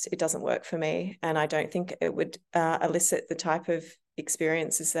 It doesn't work for me, and I don't think it would elicit the type of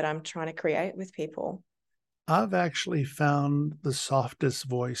experiences that I'm trying to create with people. I've actually found the softest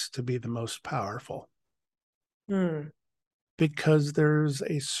voice to be the most powerful. Because there's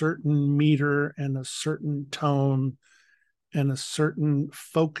a certain meter and a certain tone and a certain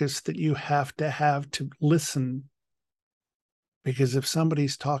focus that you have to listen. Because if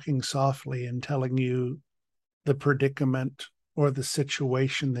somebody's talking softly and telling you the predicament or the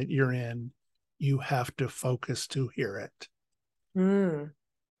situation that you're in, you have to focus to hear it.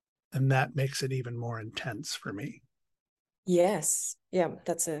 And that makes it even more intense for me. Yes. Yeah,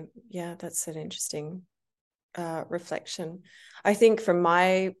 that's an interesting reflection. I think from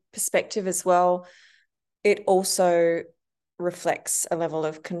my perspective as well, it also reflects a level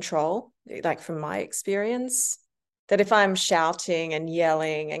of control, like from my experience, that if I'm shouting and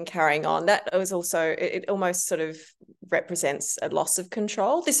yelling and carrying on, that was also, it almost sort of represents a loss of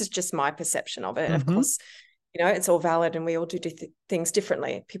control. This is just my perception of it. Of course, it's all valid and we all do things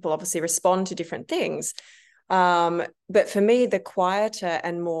differently. People obviously respond to different things. But for me, the quieter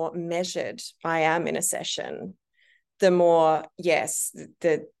and more measured I am in a session, the more, yes,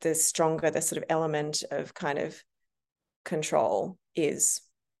 the stronger the sort of element of kind of control is.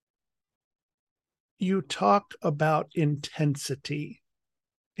 You talk about intensity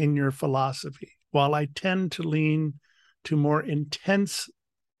in your philosophy. While I tend to lean to more intense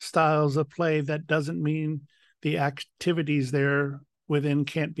styles of play, that doesn't mean the activities there within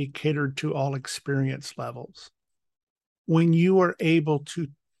can't be catered to all experience levels. When you are able to,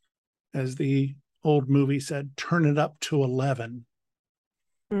 as the old movie said, turn it up to 11,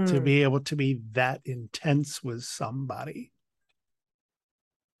 to be able to be that intense with somebody,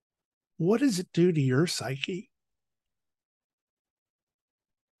 what does it do to your psyche?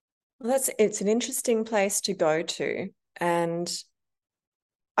 Well, it's an interesting place to go to. And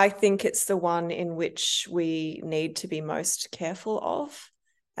I think it's the one in which we need to be most careful of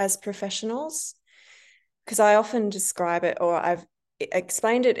as professionals. Because I often describe it, or I've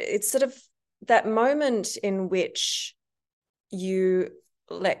explained it, it's sort of that moment in which you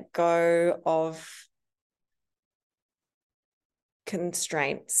let go of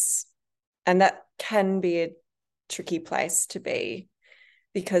constraints. And that can be a tricky place to be,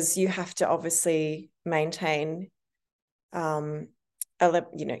 because you have to obviously maintain, you have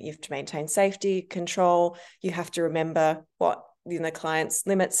to maintain safety, control. You have to remember what the client's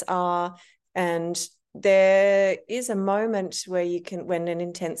limits are. And there is a moment where when an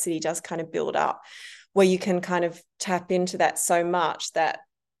intensity does kind of build up, where you can kind of tap into that so much that,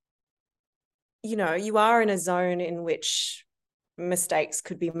 you are in a zone in which mistakes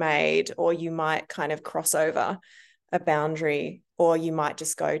could be made, or you might kind of cross over a boundary, or you might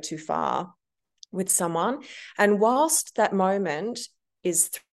just go too far with someone. And whilst that moment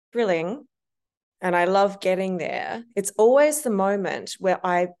is thrilling and I love getting there, it's always the moment where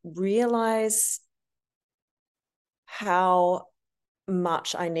I realize how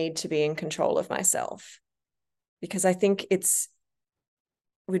much I need to be in control of myself, because I think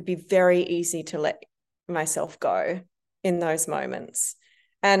would be very easy to let myself go in those moments.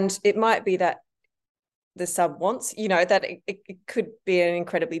 And it might be that the sub wants, that it could be an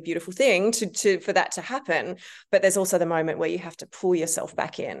incredibly beautiful thing for that to happen. But there's also the moment where you have to pull yourself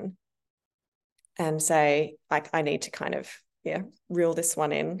back in and say, like, I need to kind of, reel this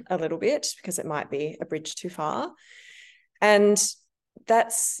one in a little bit because it might be a bridge too far. And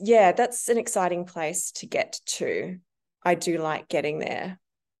that's an exciting place to get to. I do like getting there.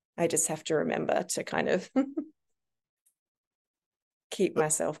 I just have to remember to kind of keep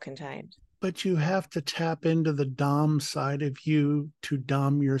myself contained. But you have to tap into the Dom side of you to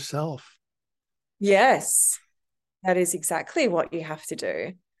Dom yourself. Yes, that is exactly what you have to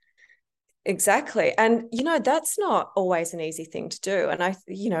do. Exactly. And, that's not always an easy thing to do. And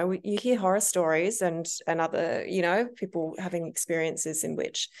you hear horror stories and other, people having experiences in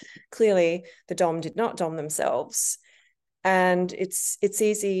which clearly the Dom did not Dom themselves. And it's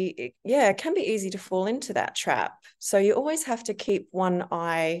easy. It can be easy to fall into that trap. So you always have to keep one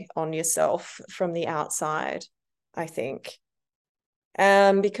eye on yourself from the outside, I think.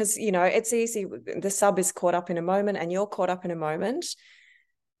 Because, it's easy. The sub is caught up in a moment and you're caught up in a moment.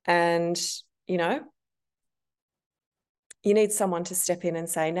 And, you need someone to step in and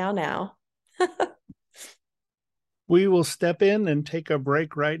say, now. We will step in and take a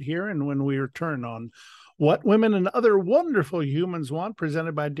break right here. And when we return on What Women and Other Wonderful Humans Want,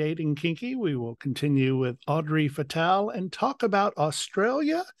 presented by Dating Kinky, we will continue with Audrey Fatale and talk about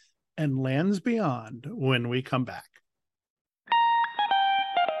Australia and lands beyond when we come back.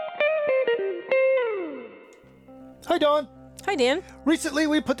 Hi, Dawn. Hi, Dan. Recently,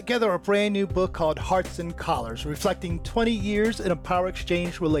 we put together a brand new book called Hearts and Collars, reflecting 20 years in a power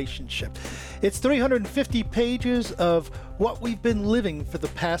exchange relationship. It's 350 pages of what we've been living for the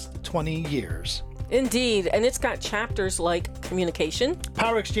past 20 years. Indeed, and it's got chapters like communication,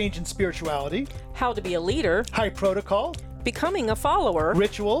 Power exchange and spirituality, how to be a leader, high protocol, becoming a follower,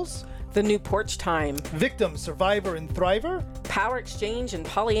 rituals, the new porch time, victim, survivor, and thriver, power exchange and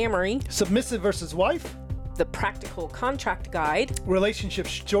polyamory, submissive versus wife, the practical contract guide, relationship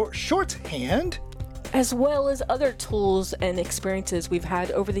shorthand, as well as other tools and experiences we've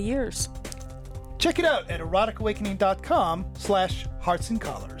had over the years. Check it out at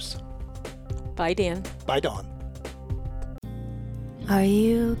eroticawakening.com/heartsandcollars. Bye, Dan. Bye, Dawn. Are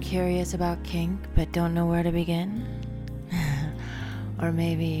you curious about kink but don't know where to begin? Or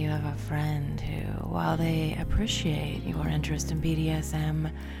maybe you have a friend who, while they appreciate your interest in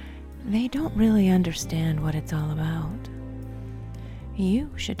BDSM, they don't really understand what it's all about.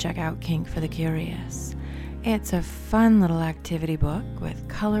 You should check out Kink for the Curious. It's a fun little activity book with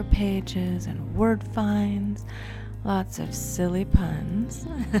color pages and word finds, lots of silly puns,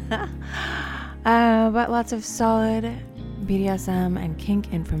 but lots of solid BDSM and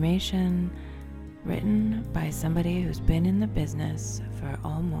kink information written by somebody who's been in the business for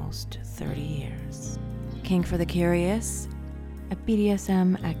almost 30 years. Kink for the Curious, a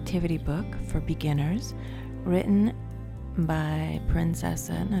BDSM activity book for beginners, written by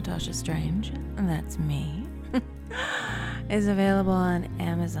Princessa Natasha Strange, that's me, is available on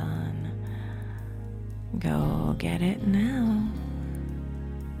Amazon. Go get it now.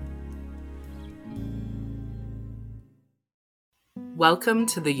 Welcome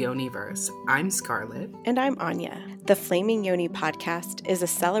to the Yoniverse. I'm Scarlett. And I'm Anya. The Flaming Yoni podcast is a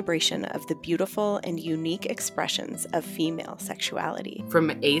celebration of the beautiful and unique expressions of female sexuality. From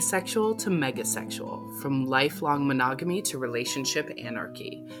asexual to megasexual, from lifelong monogamy to relationship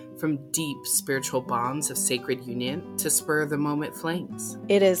anarchy, from deep spiritual bonds of sacred union to spur-of-the-moment flings.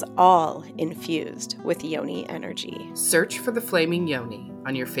 It is all infused with Yoni energy. Search for the Flaming Yoni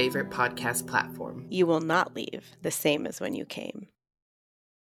on your favorite podcast platform. You will not leave the same as when you came.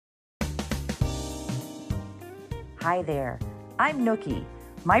 Hi there, I'm Nookie.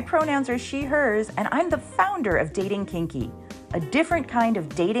 My pronouns are she, hers, and I'm the founder of Dating Kinky, a different kind of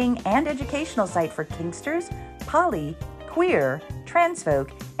dating and educational site for kinksters, poly, queer, trans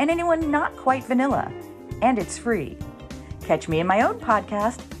folk, and anyone not quite vanilla. And it's free. Catch me in my own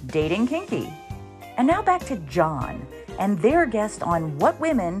podcast, Dating Kinky. And now back to John and their guest on What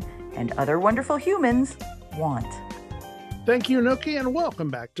Women and Other Wonderful Humans Want. Thank you, Nookie, and welcome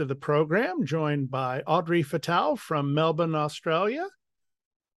back to the program, joined by Audrey Fatale from Melbourne, Australia.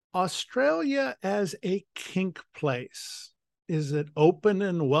 Australia as a kink place. Is it open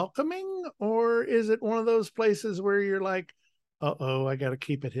and welcoming, or is it one of those places where you're like, uh-oh, I got to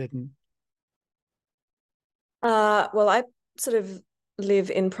keep it hidden? Well, I sort of live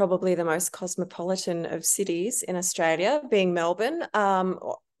in probably the most cosmopolitan of cities in Australia, being Melbourne.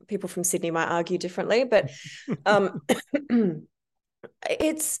 People from Sydney might argue differently, but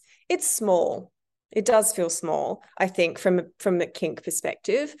it's small. It does feel small, I think, from the kink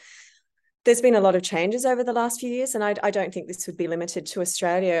perspective. There's been a lot of changes over the last few years, and I don't think this would be limited to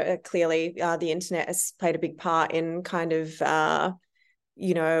Australia. Clearly, the internet has played a big part in kind of,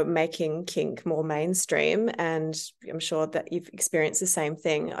 making kink more mainstream, and I'm sure that you've experienced the same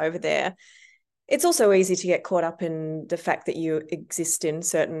thing over there. It's also easy to get caught up in the fact that you exist in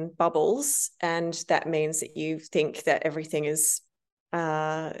certain bubbles, and that means that you think that everything is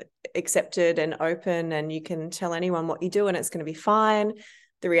accepted and open, and you can tell anyone what you do and it's going to be fine.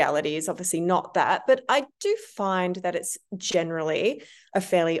 The reality is obviously not that, but I do find that it's generally a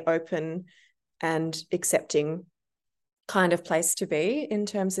fairly open and accepting kind of place to be in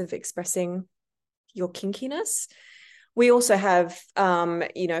terms of expressing your kinkiness. We also have,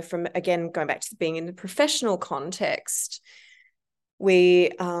 from, again, going back to being in the professional context,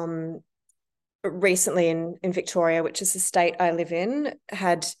 we recently in Victoria, which is the state I live in,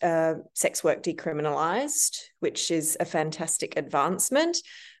 had sex work decriminalised, which is a fantastic advancement.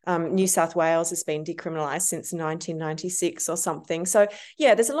 New South Wales has been decriminalised since 1996 or something. So,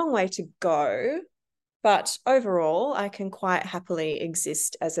 yeah, there's a long way to go. But overall, I can quite happily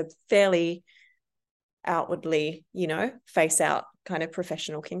exist as a fairly outwardly, face out kind of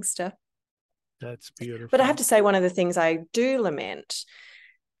professional kinkster. That's beautiful. But I have to say, one of the things I do lament,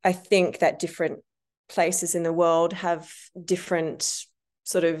 I think that different places in the world have different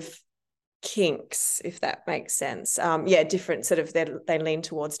sort of kinks, if that makes sense. Different sort of, they lean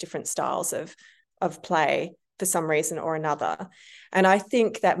towards different styles of play for some reason or another. And I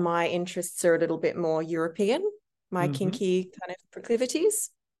think that my interests are a little bit more European, my kinky kind of proclivities.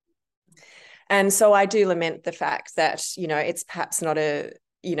 And so I do lament the fact that, it's perhaps not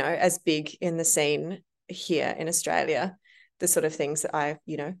as big in the scene here in Australia, the sort of things that I,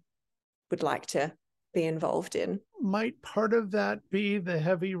 would like to be involved in. Might part of that be the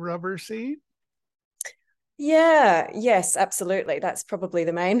heavy rubber scene? Yeah, yes, absolutely. That's probably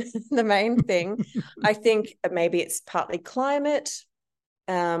the main thing. I think maybe it's partly climate.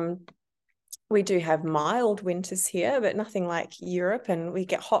 We do have mild winters here, but nothing like Europe, and we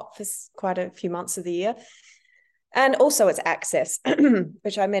get hot for quite a few months of the year. And also it's access,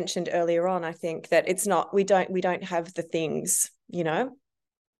 which I mentioned earlier on. I think that it's not, we don't have the things,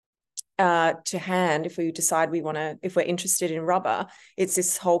 to hand if we decide if we're interested in rubber. It's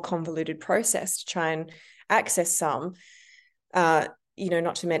this whole convoluted process to try and access some,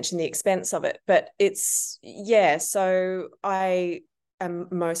 not to mention the expense of it. But so I am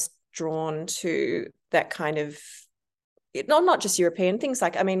most drawn to that kind of, not just European things.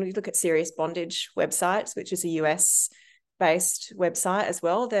 Like, we look at Serious Bondage websites, which is a US based website as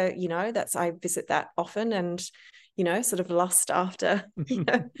well. I visit that often, and, sort of lust after,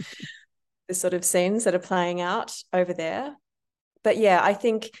 the sort of scenes that are playing out over there. But yeah, I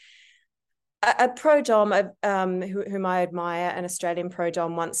think a pro dom whom I admire, an Australian pro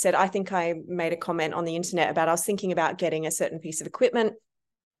dom, once said, I think I made a comment on the internet about, I was thinking about getting a certain piece of equipment,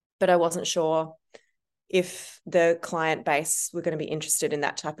 but I wasn't sure if the client base were going to be interested in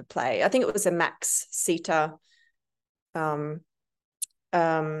that type of play. I think it was a Max Seater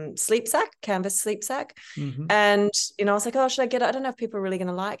sleep sack, canvas sleep sack. And, I was like, oh, should I get it? I don't know if people are really going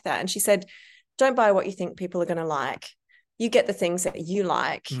to like that. And she said, don't buy what you think people are going to like. You get the things that you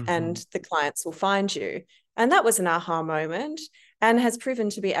like, and the clients will find you. And that was an aha moment, and has proven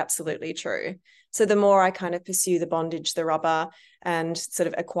to be absolutely true. So the more I kind of pursue the bondage, the rubber, and sort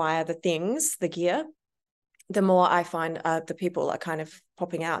of acquire the things, the gear, the more I find the people are kind of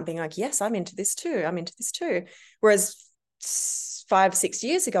popping out and being like, yes, I'm into this too. I'm into this too. Whereas 5-6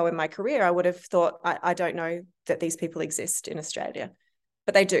 years ago in my career, I would have thought, I don't know that these people exist in Australia,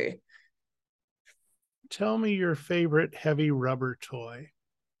 but they do. Tell me your favorite heavy rubber toy.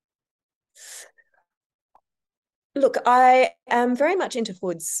 Look, I am very much into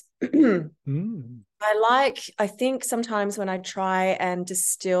hoods. I think sometimes when I try and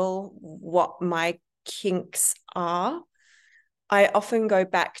distill what my kinks are, I often go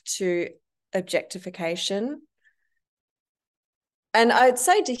back to objectification. And I'd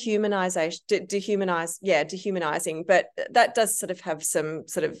say dehumanizing, but that does sort of have some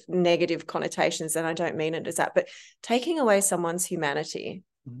sort of negative connotations, and I don't mean it as that, but taking away someone's humanity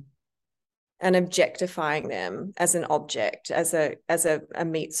and objectifying them as an object, as a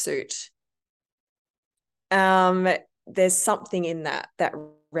meat suit. There's something in that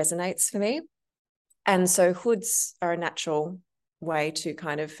resonates for me. And so hoods are a natural way to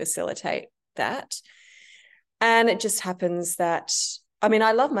kind of facilitate that. And it just happens that,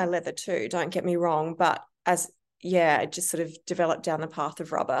 I love my leather too, don't get me wrong, but it just sort of developed down the path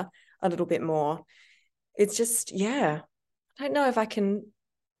of rubber a little bit more. It's just, I don't know if I can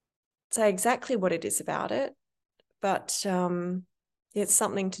say exactly what it is about it, but it's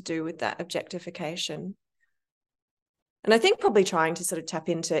something to do with that objectification. And I think probably trying to sort of tap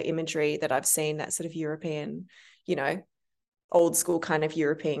into imagery that I've seen, that sort of European, you know, old school kind of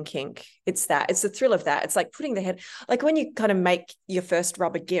European kink. It's the thrill of that. It's like putting the head, like when you kind of make your first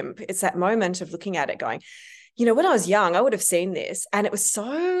rubber gimp, it's that moment of looking at it going, you know, when I was young, I would have seen this. And it was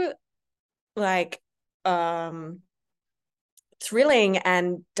so like thrilling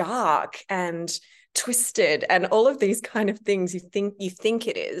and dark and twisted and all of these kind of things you think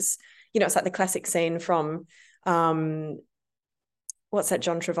it is. You know, it's like the classic scene from what's that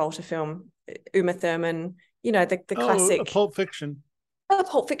John Travolta film? Uma Thurman, you know, the classic Pulp Fiction. Oh,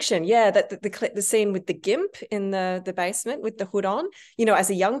 Pulp Fiction, yeah. That the scene with the gimp in the basement with the hood on. You know, as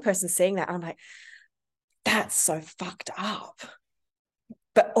a young person seeing that, I'm like, that's so fucked up,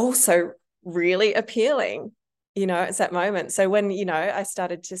 but also really appealing. You know, it's that moment. So when, you know, I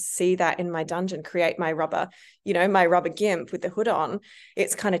started to see that in my dungeon, create my rubber gimp with the hood on,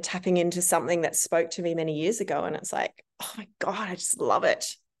 it's kind of tapping into something that spoke to me many years ago. And it's like, oh my God, I just love it.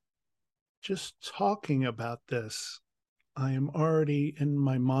 Just talking about this, I am already in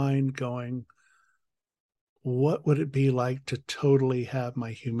my mind going, what would it be like to totally have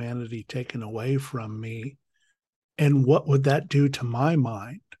my humanity taken away from me? And what would that do to my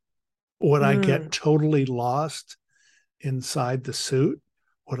mind? Would I get totally lost inside the suit?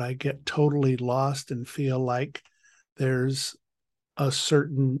 Would I get totally lost and feel like there's a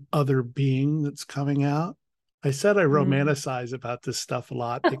certain other being that's coming out? I said I romanticize about this stuff a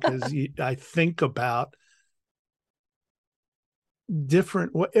lot because I think about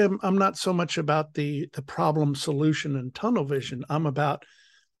different. I'm not so much about the problem solution and tunnel vision. I'm about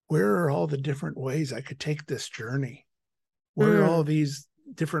where are all the different ways I could take this journey? Where are all these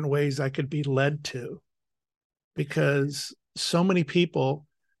different ways I could be led to? Because so many people,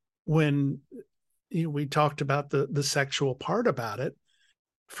 when we talked about the sexual part about it,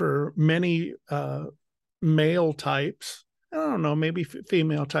 for many male types, I don't know, maybe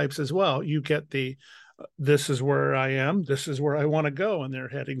female types as well, you get this is where I am, this is where I want to go, and they're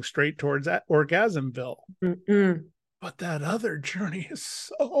heading straight towards that Orgasmville. But that other journey is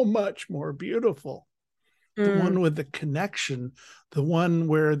so much more beautiful. The one with the connection, the one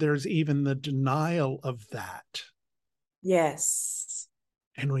where there's even the denial of that. Yes.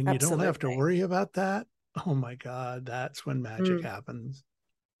 And when you don't have to worry about that, oh my God, that's when magic happens.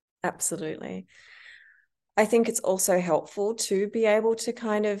 Absolutely. I think it's also helpful to be able to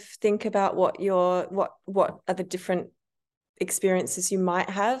kind of think about what are the different experiences you might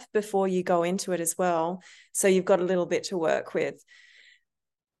have before you go into it as well. So you've got a little bit to work with.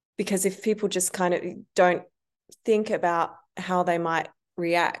 Because if people just kind of don't think about how they might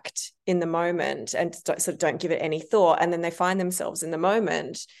react in the moment and sort of don't give it any thought, and then they find themselves in the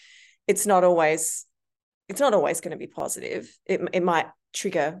moment, it's not always going to be positive. It might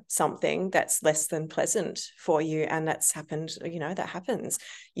trigger something that's less than pleasant for you, and that's happened. You know, that happens.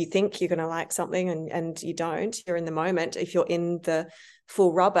 You think you're going to like something and you don't. You're in the moment. If you're in the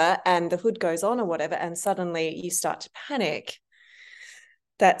full rubber and the hood goes on or whatever, and suddenly you start to panic,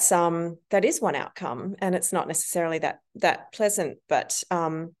 that is one outcome, and it's not necessarily that pleasant, but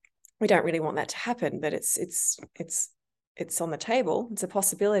we don't really want that to happen, but it's on the table. It's a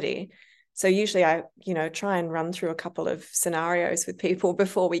possibility. So usually I, you know, try and run through a couple of scenarios with people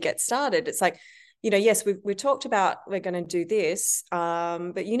before we get started. It's like, you know, yes, we've talked about we're going to do this,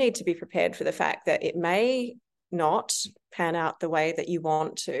 but you need to be prepared for the fact that it may not pan out the way that you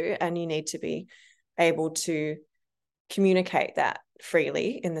want to, and you need to be able to communicate that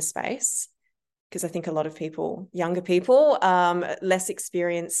freely in the space. Because I think a lot of people, younger people, less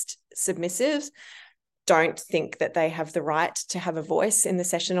experienced submissives, don't think that they have the right to have a voice in the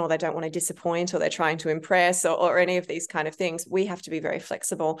session, or they don't want to disappoint, or they're trying to impress, or any of these kind of things. We have to be very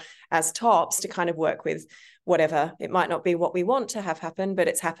flexible as tops to kind of work with whatever. It might not be what we want to have happen, but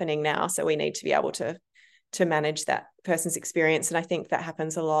it's happening now. So we need to be able to manage that person's experience. And I think that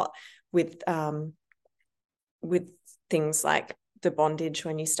happens a lot with things like the bondage,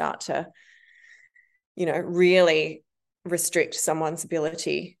 when you start to, you know, really restrict someone's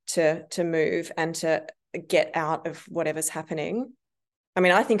ability to move and to get out of whatever's happening. I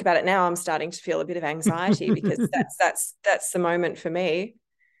mean, I think about it now, I'm starting to feel a bit of anxiety because that's the moment for me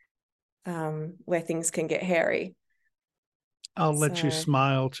where things can get hairy. I'll let you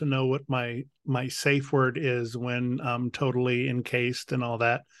smile to know what my safe word is when I'm totally encased and all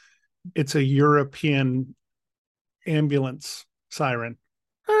that. It's a European ambulance siren.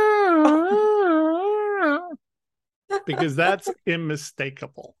 Because that's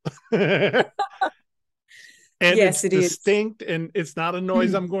unmistakable. And yes, it's it is. distinct, and it's not a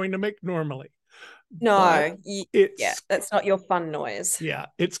noise I'm going to make normally. No, it's that's not your fun noise. Yeah,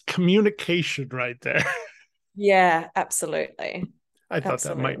 it's communication right there. Yeah, absolutely. I thought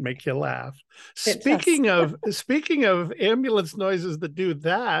Absolutely. that might make you laugh. It Speaking of ambulance noises that do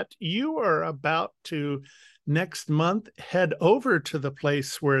that, you are about to next month head over to the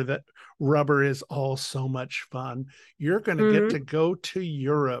place where that rubber is all so much fun. You're going to get to go to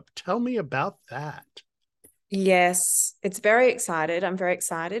Europe. Tell me about that. Yes, it's very excited. I'm very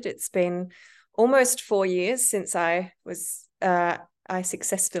excited. It's been almost 4 years since I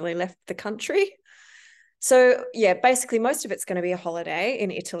successfully left the country. So yeah, basically most of it's going to be a holiday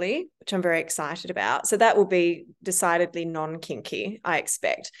in Italy, which I'm very excited about. So that will be decidedly non-kinky, I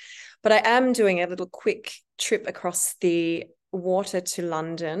expect. But I am doing a little quick trip across the water to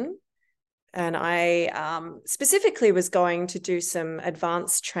London. And I specifically was going to do some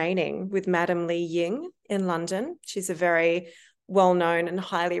advanced training with Madam Li Ying in London. She's a very well-known and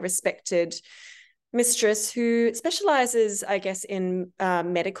highly respected mistress who specializes, I guess, in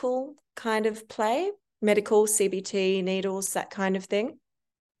medical kind of play, medical CBT, needles, that kind of thing.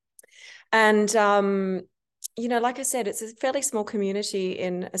 And, like I said, it's a fairly small community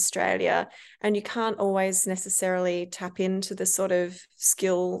in Australia, and you can't always necessarily tap into the sort of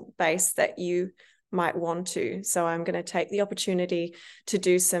skill base that you might want to. So I'm going to take the opportunity to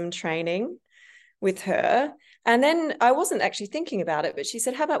do some training with her. And then I wasn't actually thinking about it, but she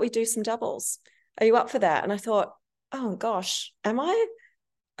said, how about we do some doubles? Are you up for that? And I thought, oh gosh, am I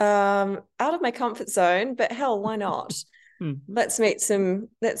out of my comfort zone? But hell, why not? Let's meet some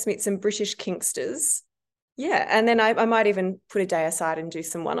British kinksters. Yeah. And then I might even put a day aside and do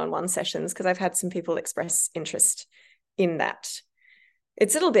some one-on-one sessions, because I've had some people express interest in that.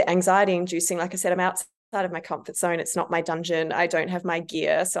 It's a little bit anxiety inducing. Like I said, I'm outside of my comfort zone. It's not my dungeon. I don't have my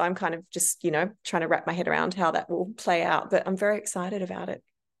gear. So I'm kind of just, trying to wrap my head around how that will play out. But I'm very excited about it.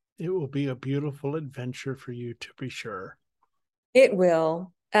 It will be a beautiful adventure for you, to be sure. It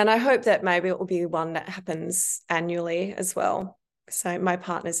will. And I hope that maybe it will be one that happens annually as well. So my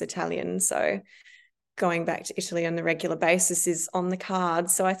partner's Italian, so going back to Italy on a regular basis is on the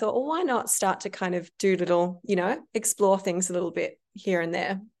cards. So I thought, well, why not start to kind of do little, explore things a little bit here and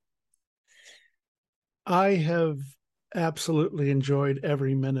there. I have absolutely enjoyed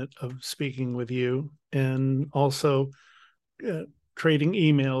every minute of speaking with you, and also trading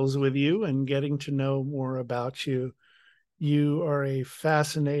emails with you and getting to know more about you. You are a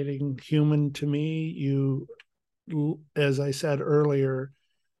fascinating human to me. You, as I said earlier,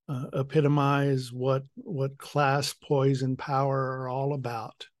 epitomize what class, poise, and power are all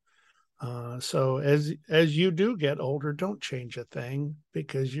about. So as you do get older, don't change a thing,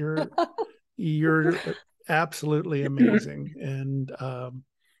 because you're absolutely amazing. And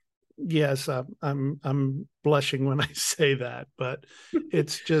yes, I'm blushing when I say that, but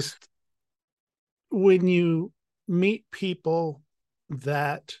it's just when you meet people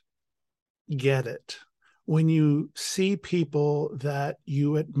that get it, when you see people that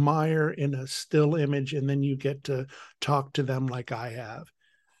you admire in a still image, and then you get to talk to them like I have,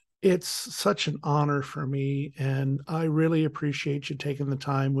 it's such an honor for me. And I really appreciate you taking the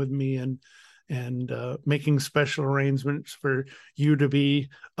time with me and making special arrangements for you to be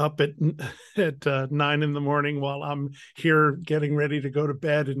up at 9 in.m. while I'm here getting ready to go to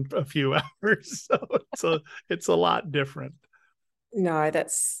bed in a few hours. So it's a lot different. No,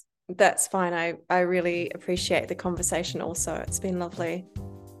 that's fine. I really appreciate the conversation also. It's been lovely.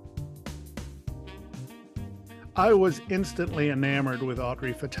 I was instantly enamored with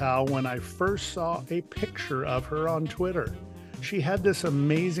Audrey Fatale when I first saw a picture of her on Twitter. She had this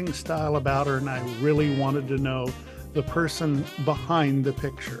amazing style about her, and I really wanted to know the person behind the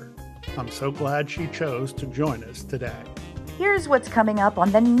picture. I'm so glad she chose to join us today. Here's what's coming up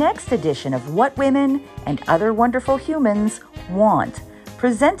on the next edition of What Women and Other Wonderful Humans Want,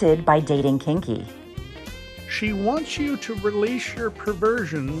 presented by Dating Kinky. She wants you to release your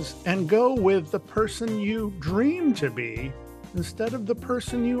perversions and go with the person you dream to be instead of the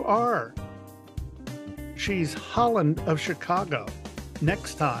person you are. She's Holland of Chicago.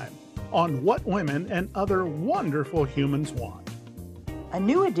 Next time on What Women and Other Wonderful Humans Want. A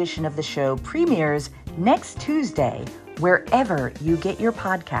new edition of the show premieres next Tuesday, wherever you get your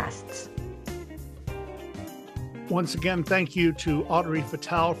podcasts. Once again, thank you to Audrey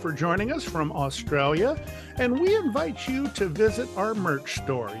Fatale for joining us from Australia. And we invite you to visit our merch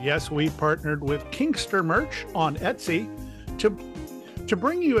store. Yes, we partnered with Kinkster Merch on Etsy to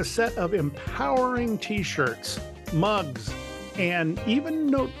bring you a set of empowering t-shirts, mugs, and even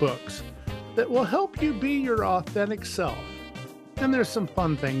notebooks that will help you be your authentic self. And there's some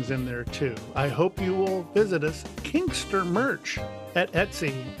fun things in there too. I hope you will visit us, Kinkster Merch, at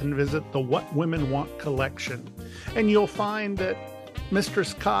Etsy and visit the What Women Want collection. And you'll find that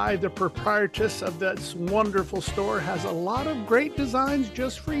Mistress Kai, the proprietress of this wonderful store, has a lot of great designs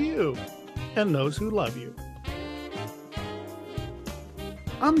just for you and those who love you.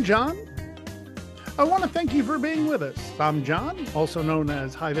 I'm John. I want to thank you for being with us. I'm John, also known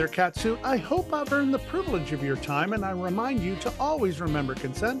as Hi There Catsuit. I hope I've earned the privilege of your time, and I remind you to always remember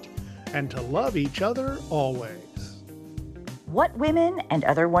consent and to love each other always. What Women and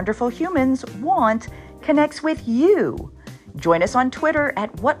Other Wonderful Humans Want connects with you. Join us on Twitter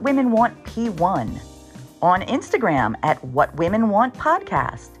at What Women Want P1, on Instagram at What Women Want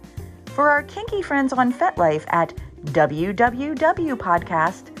Podcast, for our kinky friends on FetLife at WWW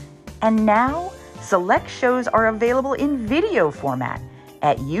Podcast, and now select shows are available in video format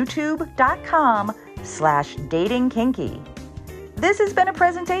at youtube.com/datingkinky. This has been a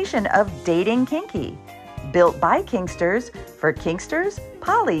presentation of Dating Kinky, built by Kinksters for Kinksters,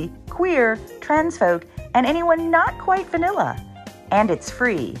 poly, queer, trans folk, and anyone not quite vanilla. And it's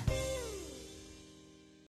free.